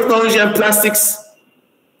 nanotechnology and plastics,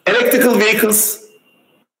 electrical vehicles.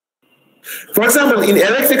 For example, in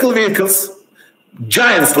electrical vehicles,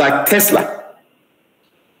 giants like Tesla,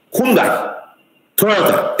 Hyundai,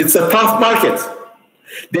 Toyota, it's a tough market.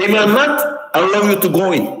 They may not allow you to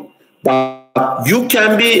go in, but you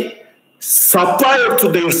can be supplier to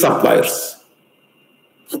their suppliers.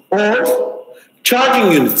 Or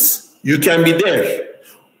charging units, you can be there.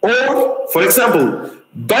 Or, for example,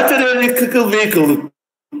 battery electrical vehicle,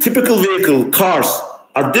 typical vehicle, cars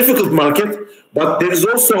are difficult market, but there is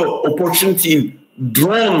also opportunity in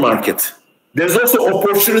drone market. There's also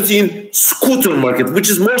opportunity in scooter market, which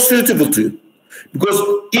is more suitable to you because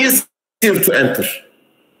easier to enter.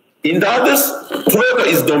 In the others, Toyota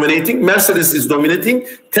is dominating, Mercedes is dominating,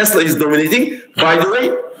 Tesla is dominating. By the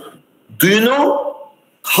way, do you know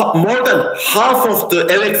more than half of the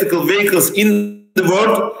electrical vehicles in the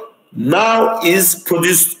world now is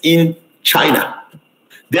produced in China?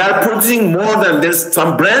 They are producing more than, there's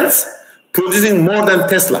some brands producing more than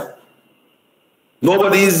Tesla.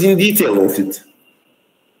 Nobody is in detail of it.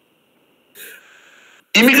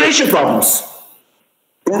 Immigration problems,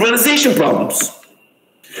 urbanization problems.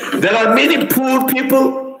 There are many poor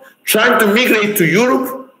people trying to migrate to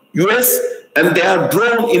Europe, US, and they are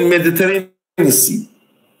drawn in Mediterranean Sea.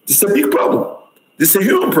 This is a big problem. This is a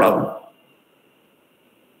human problem.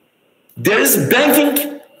 There is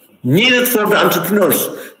banking needed for the entrepreneurs.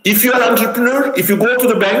 If you are an entrepreneur, if you go to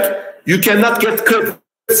the bank, you cannot get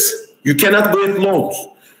credits. You cannot get loans.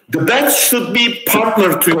 The banks should be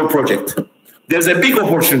partner to your project. There's a big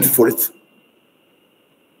opportunity for it.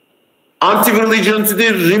 Antiviral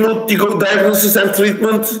identity, remote diagnosis and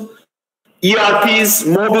treatment, ERPs,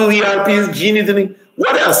 mobile ERPs, gene editing.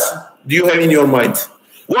 What else do you have in your mind?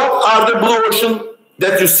 What are the blue ocean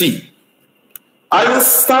that you see? I will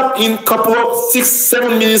stop in a couple of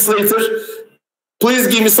 6-7 minutes later. Please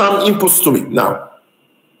give me some inputs to me now.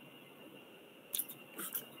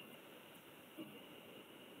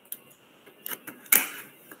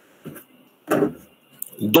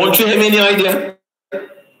 Don't you have any idea?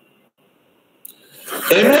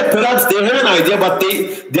 Perhaps they have an idea, but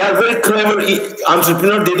they are very clever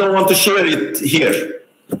entrepreneurs. They don't want to share it here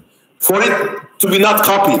for it to be not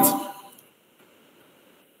copied.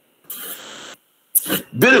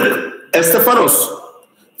 Bill, Estefanos,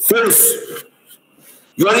 Ferus,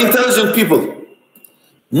 you are intelligent people.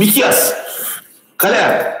 Mikias,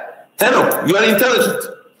 Kaleb, Henok, you are intelligent.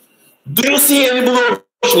 Do you see any blue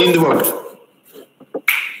ocean in the world?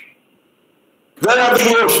 Where are the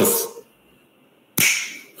blue oceans?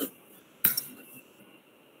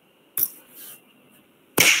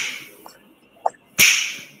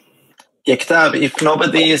 Yekta, if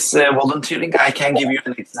nobody is volunteering, I can give you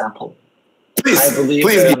an example. Please, I believe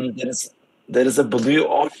please. There is a blue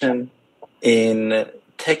ocean in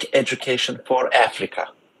tech education for Africa.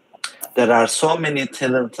 There are so many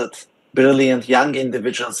talented, brilliant young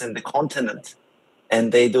individuals in the continent,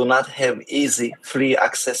 and they do not have easy, free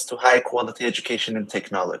access to high-quality education and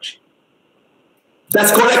technology.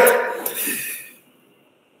 That's correct.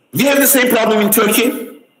 We have the same problem in Turkey.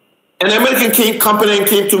 An American company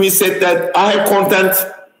came to me and said that I have content,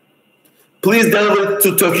 please deliver it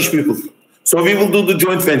to Turkish people. So we will do the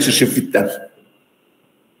joint ventureship with them.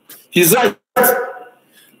 He's right.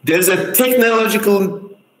 There's a technological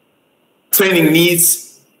training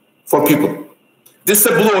needs for people. This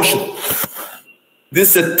is a blue ocean.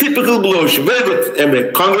 This is a typical blue ocean. Very good,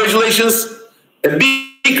 Emre. Congratulations. A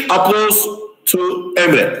big applause to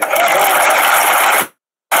Emre.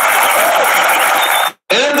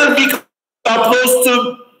 Another big applause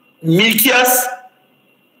to Milkias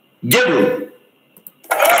Gabriel.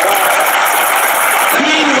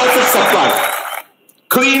 Clean water supply.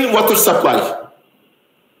 Clean water supply.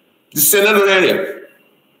 This is another area.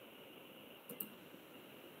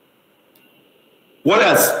 What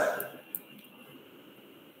else?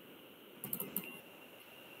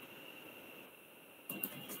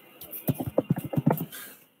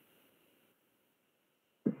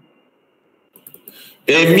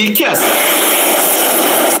 Milkias,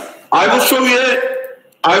 I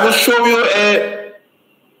will show you a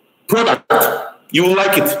product. You will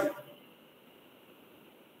like it.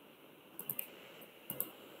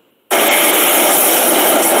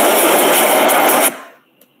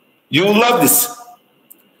 You will love this.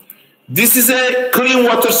 This is a clean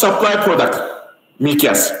water supply product,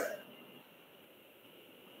 Milkias.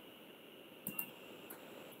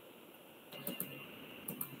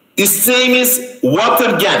 Its name is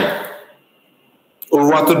Water Gen or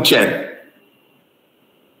Water Gen.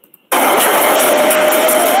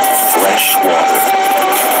 Fresh water.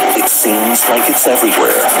 It seems like it's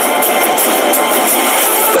everywhere.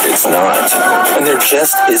 but it's not. And there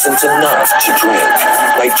just isn't enough to drink.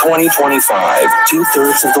 By 2025,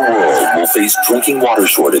 2/3 of the world will face drinking water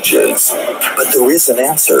shortages. But there is an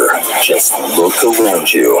answer. Just look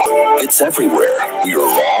around you. It's everywhere. We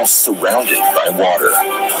are all surrounded by water.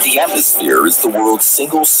 The atmosphere is the world's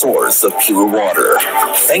single source of pure water.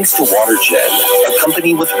 Thanks to WaterGen, a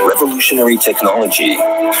company with revolutionary technology,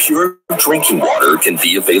 pure drinking water can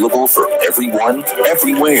be available for everyone,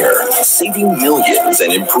 everywhere, saving millions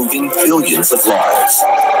and improving billions of lives.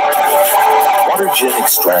 WaterGen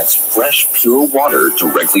extracts fresh, pure water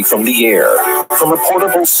directly from the air, from a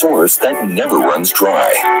portable source that never runs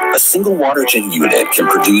dry. A single WaterGen unit can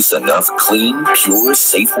produce enough clean, pure,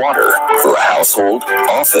 safe water for a household,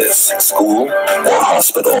 office, school, or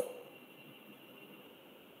hospital.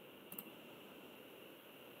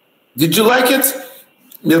 Did you like it,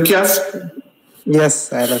 Milkias? Yes,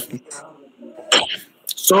 I love it.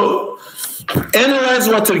 So, Analyze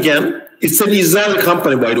WaterGen, it's an Israeli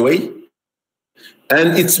company, by the way. And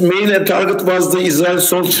its main target was the Israeli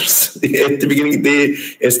soldiers. At the beginning, they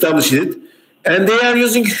established it. And they are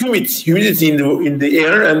using humidity in the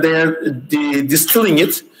air, and they are distilling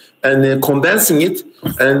it and condensing it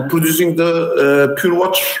and producing the pure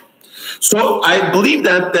water. So I believe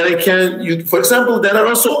that there for example, there are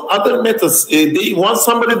also other methods. Once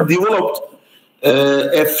somebody developed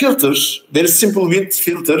a filter, very simple wind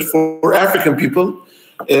filter for African people,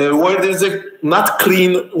 where there is a not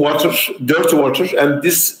clean water, dirty water, and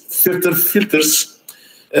this filter filters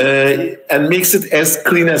and makes it as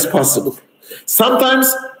clean as possible. Sometimes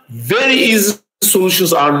very easy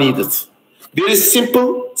solutions are needed. Very simple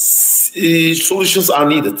solutions are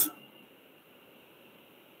needed.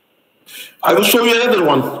 I will show you another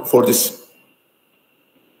one for this.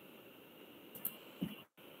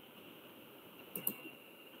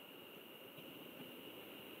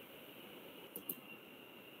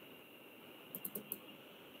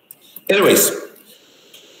 Anyways,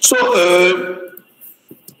 so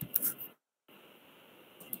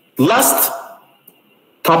last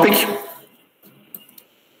topic.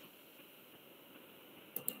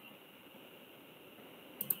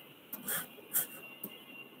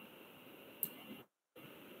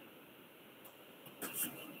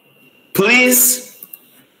 Please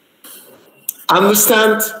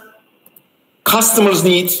understand customers'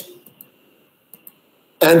 need,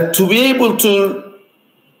 and to be able to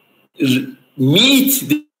meet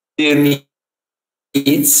their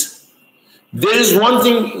needs, there is one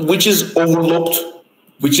thing which is overlooked,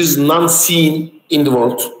 which is non-seen in the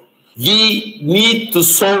world. We need to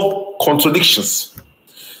solve contradictions.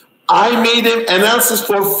 I made an analysis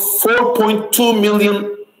for 4.2 million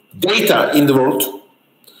data in the world,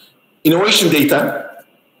 innovation data.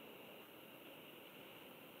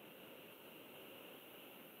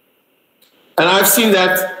 And I've seen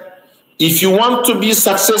that if you want to be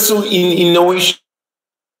successful in innovation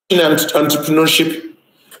and entrepreneurship,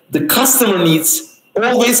 the customer needs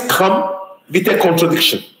always come with a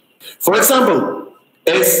contradiction. For example,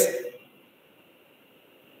 as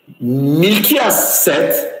Milkias said,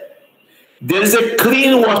 there is a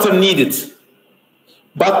clean water needed,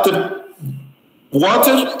 but the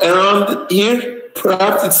water around here,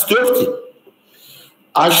 perhaps it's dirty.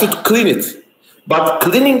 I should clean it. But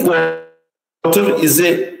cleaning water is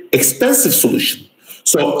an expensive solution.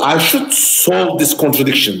 So I should solve this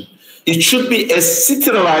contradiction. It should be as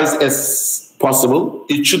sterilized as possible.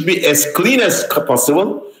 It should be as clean as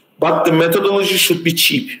possible, but the methodology should be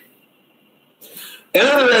cheap.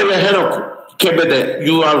 Another area, Henok, Kebede,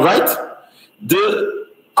 you are right. The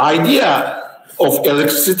idea of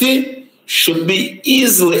electricity should be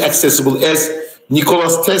easily accessible, as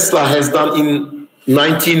Nikola Tesla has done in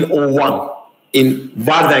 1901 in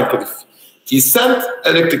Wardenclyffe. He sent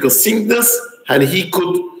electrical signals and he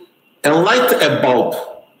could enlighten a bulb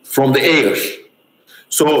from the air.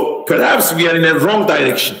 So perhaps we are in a wrong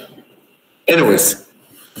direction. Anyways,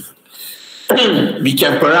 we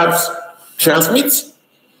can perhaps transmit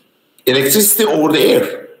electricity over the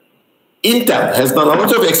air. Intel has done a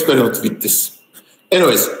lot of experiments with this.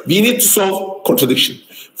 Anyways, we need to solve contradiction.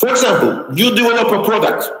 For example, you develop a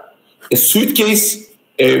product, a suitcase,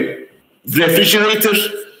 a refrigerator,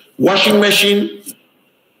 washing machine,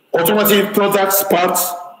 automotive products,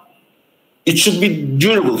 parts. It should be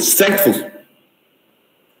durable, strengthful.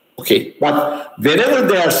 Okay, but whenever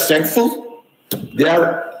they are strengthful, they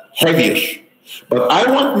are heavier. But I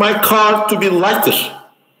want my car to be lighter,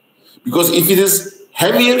 because if it is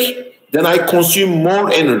heavier, then I consume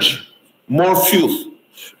more energy, more fuel.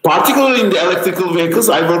 Particularly in the electrical vehicles,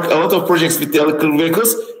 I work a lot of projects with the electrical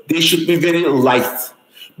vehicles, they should be very light.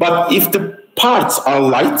 But if the parts are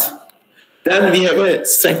light, then we have a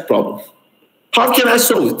strength problem. How can I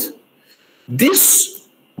solve it? This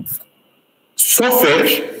software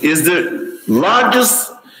is the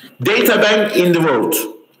largest data bank in the world.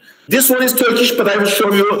 This one is Turkish, but I will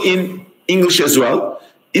show you in English as well.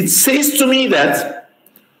 It says to me that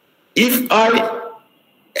if I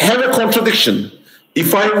have a contradiction,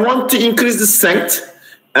 if I want to increase the strength,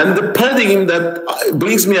 and the paradigm that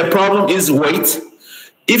brings me a problem is weight.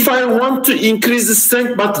 If I want to increase the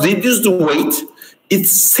strength but reduce the weight, it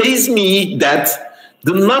says me that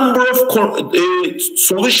the number of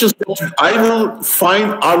solutions that I will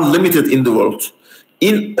find are limited in the world.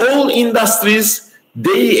 In all industries,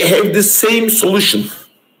 they have the same solution.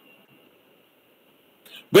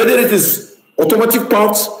 Whether it is automotive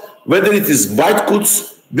parts, whether it is white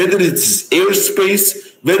goods, whether it is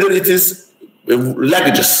aerospace, whether it is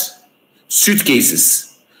luggages,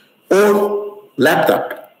 suitcases, or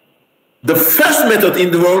laptop. The first method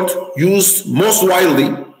in the world used most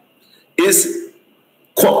widely is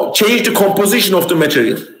change the composition of the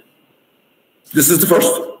material. This is the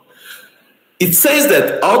first. It says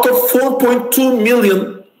that out of 4.2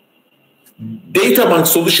 million data bank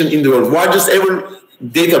solution in the world, largest ever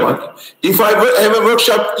data bank, if I have a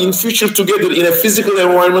workshop in future together in a physical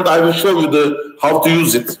environment, I will show you how to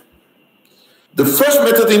use it. The first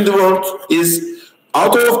method in the world is,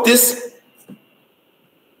 out of this,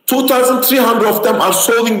 2,300 of them are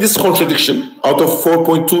solving this contradiction out of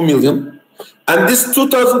 4.2 million. And this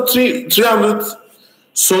 2,300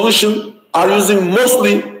 solution are using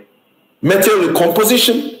mostly material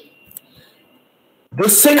composition. The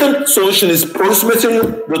second solution is porous material.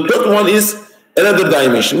 The third one is another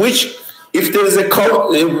dimension, which if there is a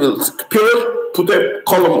pillar, put a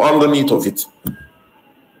column underneath of it.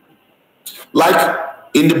 Like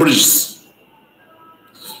in the bridges.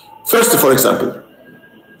 First, for example,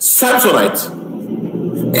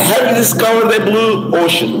 Samsonite have discovered a blue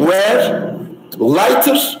ocean where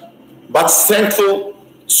lighter but strengthful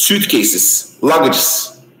suitcases,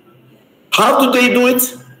 luggages. How do they do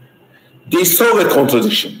it? They solve a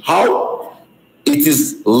contradiction. How? It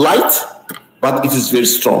is light, but it is very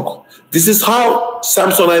strong. This is how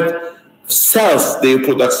Samsonite sells their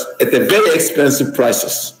products at a very expensive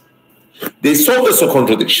prices. They solve this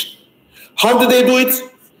contradiction. How do they do it?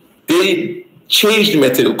 They change the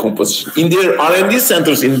material composition. In their R&D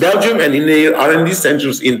centers in Belgium and in their R&D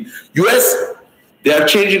centers in US, they are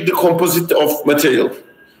changing the composite of material.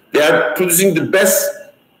 They are producing the best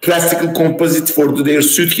plastic composite for their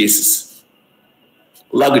suitcases,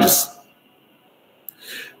 luggages.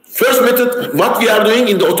 First method, what we are doing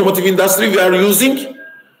in the automotive industry, we are using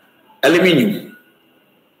aluminum.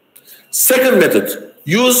 Second method,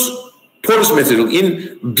 use porous material.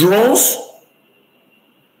 In drones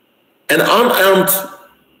and unarmed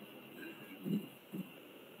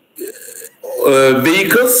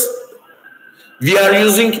vehicles, we are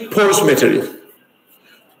using porous material.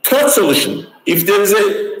 Third solution, if there is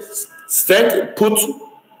a stack, put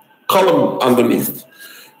column underneath.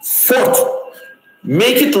 Fourth,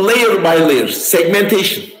 make it layer by layer,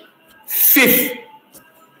 segmentation. Fifth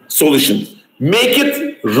solution, make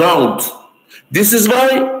it round. This is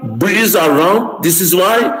why bridges are round. This is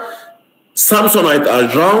why Samsonite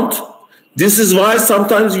are round. This is why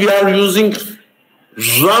sometimes we are using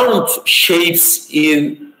round shapes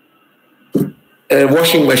in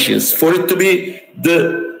washing machines for it to be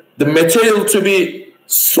the material to be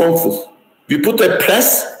strongful. We put a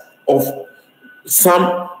press of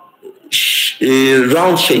some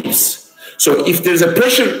round shapes. So if there's a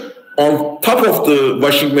pressure on top of the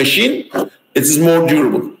washing machine, it is more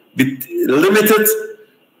durable. With limited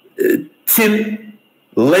thin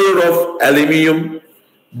layer of aluminum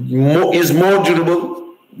is more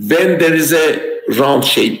durable when there is a round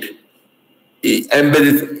shape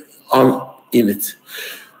embedded in it.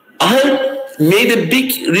 I made a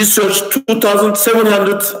big research,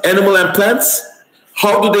 2,700 animal and plants.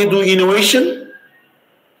 How do they do innovation?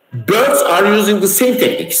 Birds are using the same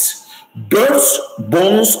techniques. Birds'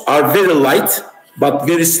 bones are very light but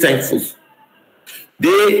very strengthful.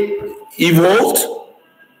 They evolved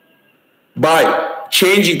by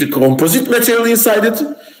changing the composite material inside it.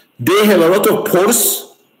 They have a lot of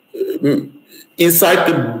pores inside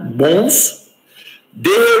the bones.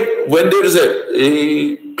 When there is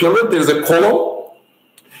a pillar, there is a column.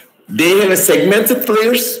 They have a segmented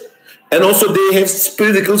layers, and also they have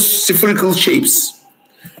spherical shapes.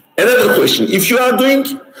 Another question: if you are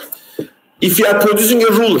producing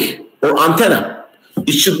a ruler or antenna,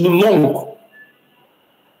 it should be long,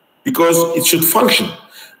 because it should function.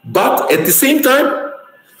 But at the same time,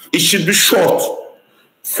 it should be short.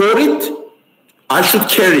 For it, I should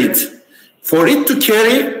carry it. For it to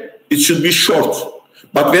carry, it should be short.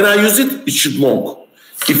 But when I use it, it should be long.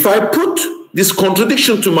 If I put this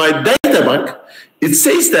contradiction to my data bank, it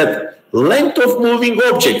says that length of moving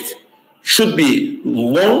object should be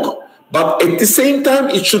long, but at the same time,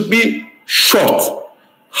 it should be short.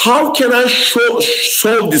 How can I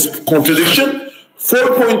solve this contradiction?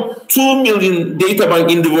 4.2 million data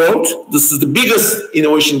bank in the world. This is the biggest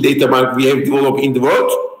innovation data bank we have developed in the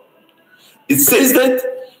world. It says that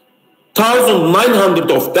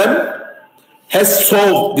 1,900 of them has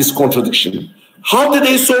solved this contradiction. How did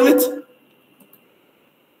they solve it?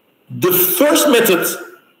 The first method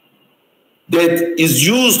that is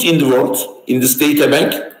used in the world, in this data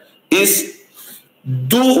bank, is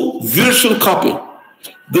do virtual copy.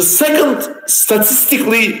 The second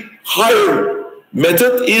statistically higher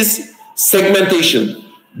method is segmentation.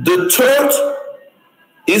 The third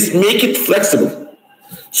is make it flexible.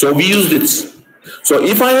 So we use this. So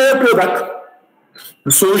if I have a product,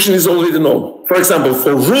 the solution is already known. For example,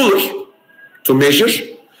 for ruler to measure,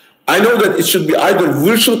 I know that it should be either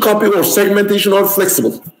virtual copy or segmentation or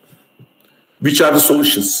flexible. Which are the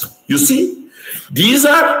solutions? You see, these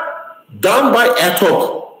are done by ad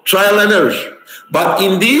hoc, trial and error. But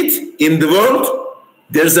indeed, in the world,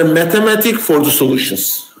 there's a mathematic for the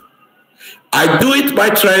solutions. I do it by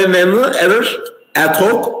trial and error, ad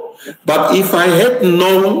hoc, but if I had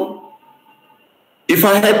known, if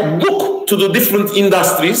I had looked to the different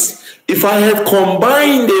industries, if I had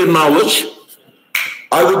combined their knowledge,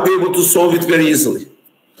 I would be able to solve it very easily.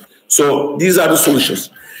 So these are the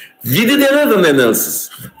solutions. We did another analysis.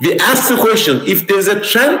 We asked the question, if there's a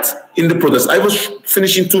trend in the products, I will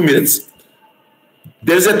finish in 2 minutes.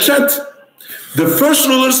 There's a trend. The first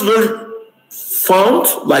rulers were found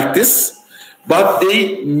like this, but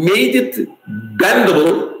they made it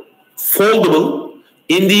bendable, foldable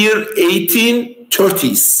in the year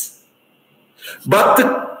 1830s. But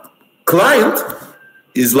the client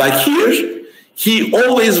is like here, he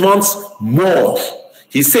always wants more.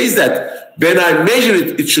 He says that when I measure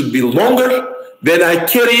it, it should be longer. When I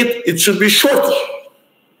carry it, it should be shorter.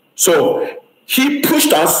 So he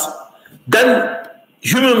pushed us. Then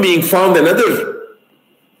human being found another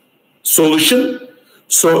solution.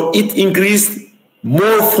 So it increased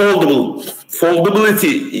more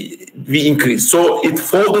foldability we increased. So it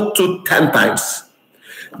folded to 10 times.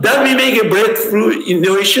 Then we make a breakthrough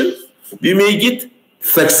innovation. We make it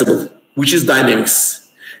flexible, which is dynamics.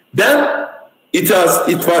 Then it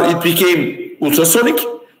became ultrasonic.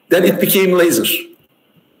 Then it became laser.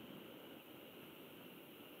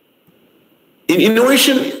 In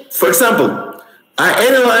innovation, for example, I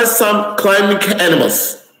analyzed some climbing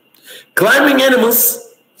animals. Climbing animals,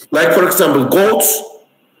 like for example, goats,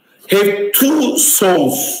 have two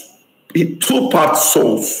soles, two-part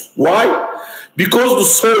soles. Why? Because the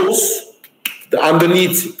soles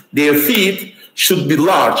underneath their feet should be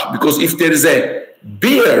large. Because if there is a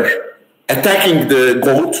bear attacking the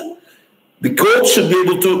goat should be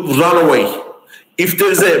able to run away. If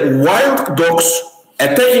there is a wild dog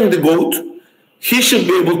attacking the goat, he should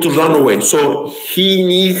be able to run away. So he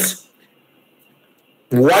needs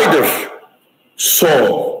wider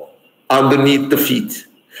sole underneath the feet.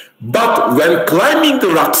 But when climbing the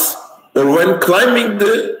rocks or when climbing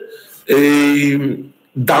the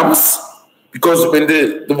dams, because when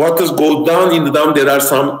the waters go down in the dam, there are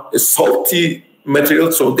some salty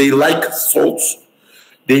material, so they like salts.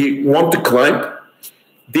 They want to climb.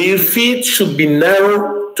 Their feet should be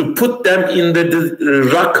narrow to put them in the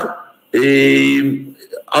rock, in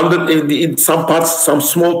some parts, some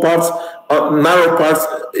small parts, narrow parts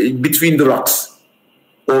between the rocks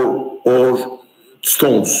or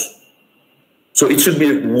stones. So it should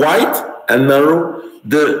be wide and narrow.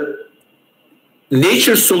 The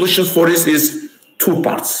nature solution for this is two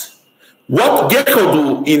parts. What gecko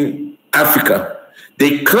do in Africa?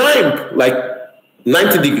 They climb like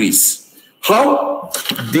 90 degrees. How?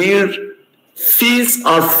 Their feet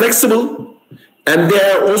are flexible and they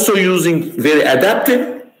are also using very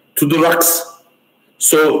adaptive to the rocks.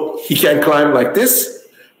 So he can climb like this.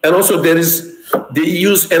 And also they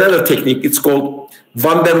use another technique. It's called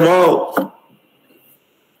Van der Waal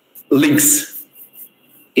links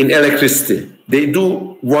in electricity. They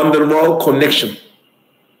do Van der Waal connection.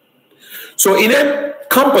 So in a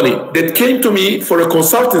company that came to me for a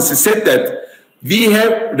consultancy said that we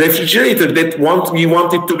have refrigerator that we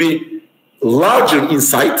want it to be larger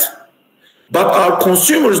inside, but our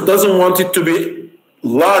consumers doesn't want it to be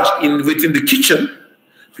large within the kitchen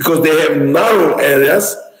because they have narrow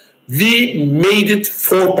areas. We made it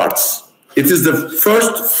 4 parts. It is the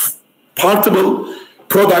first portable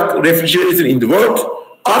product refrigerator in the world.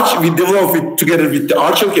 We developed it together with the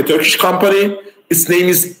Arçelik, a Turkish company, Its name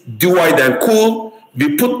is divide and cool.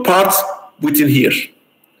 We put parts within here,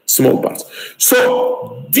 small parts.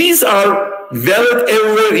 So these are valid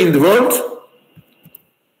everywhere in the world.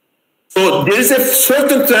 So there is a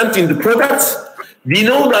certain trend in the products. We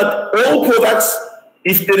know that all products,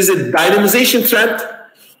 if there is a dynamization trend,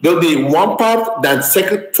 there will be one part, then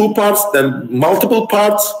second two parts, then multiple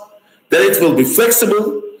parts, then it will be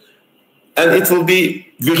flexible, and it will be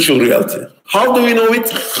virtual reality. How do we know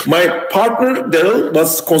it? My partner, Daryl,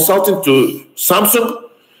 was consulting to Samsung.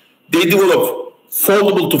 They developed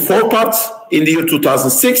foldable to 4 parts in the year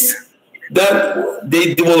 2006. Then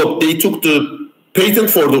they took the patent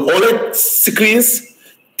for the OLED screens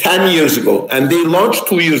 10 years ago, and they launched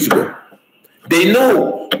 2 years ago. They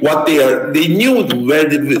know what they are. They knew where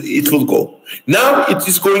it will go. Now it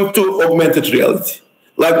is going to augmented reality,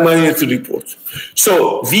 like Minority Report.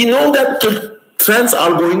 So we know that the trends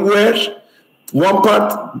are going where? One part,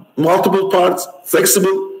 multiple parts,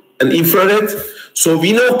 flexible, and infrared. So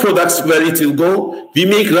we know products where it will go. We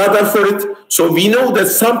make radar for it. So we know that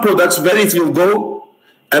some products where it will go,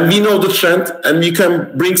 and we know the trend, and we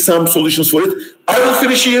can bring some solutions for it. I will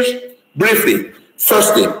finish here briefly.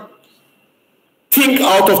 Firstly, think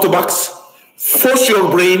out of the box. Force your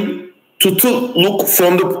brain to look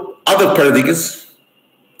from the other paradigms.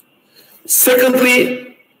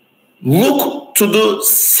 Secondly, look to the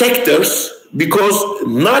sectors, because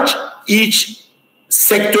not each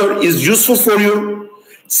sector is useful for you.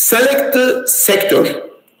 Select the sector,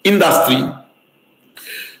 industry.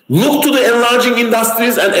 Look to the enlarging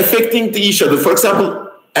industries and affecting each other. For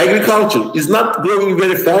example, agriculture is not growing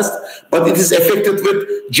very fast, but it is affected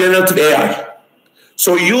with generative AI.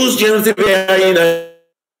 So use generative AI in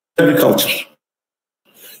agriculture.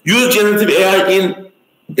 Use generative AI in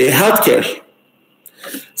healthcare.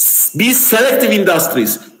 Be selective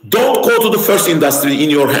industries. Don't go to the first industry in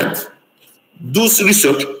your hand. Do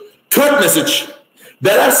research. Third message,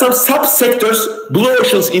 there are some sub-sectors, blue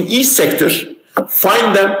oceans in each sector.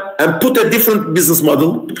 Find them and put a different business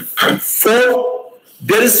model. Four,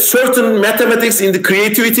 there is certain mathematics in the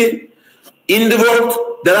creativity. In the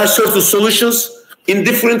world, there are certain solutions in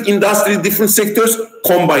different industries, different sectors.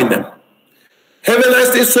 Combine them. Have a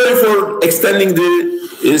nice day. Sorry for extending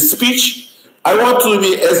the speech. I want to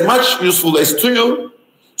be as much useful as to you.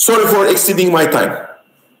 Sorry for exceeding my time.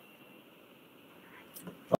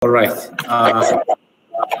 All right.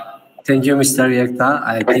 Thank you, Mr. Yekta.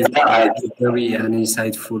 I think it's very an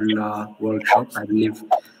insightful workshop. I believe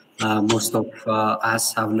most of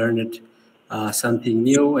us have learned something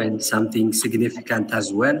new and something significant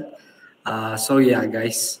as well. So yeah,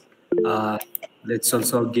 guys, let's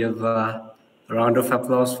also give a round of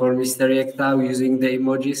applause for Mr. Yekta using the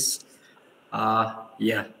emojis.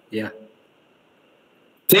 Yeah.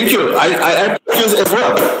 Thank you. I use as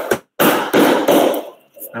well.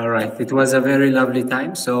 All right. It was a very lovely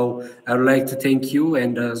time. So I would like to thank you,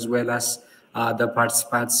 and as well as the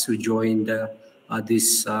participants who joined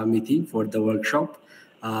this meeting for the workshop.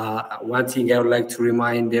 One thing I would like to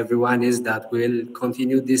remind everyone is that we'll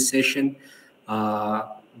continue this session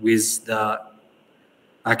with the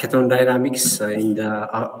hackathon dynamics in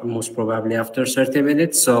the most probably after 30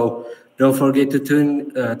 minutes. So don't forget to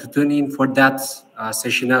tune in for that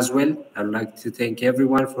session as well. I'd like to thank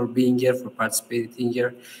everyone for being here, for participating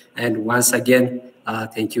here. And once again,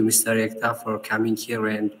 thank you, Mr. Yekta, for coming here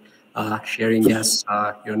and sharing us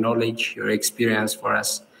your knowledge, your experience for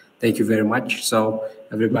us. Thank you very much. So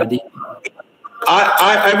everybody.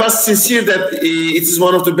 I must sincere that it is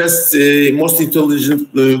one of the best, most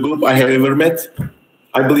intelligent group I have ever met.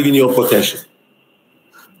 I believe in your potential.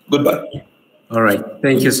 Goodbye. All right.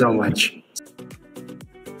 Thank you so much.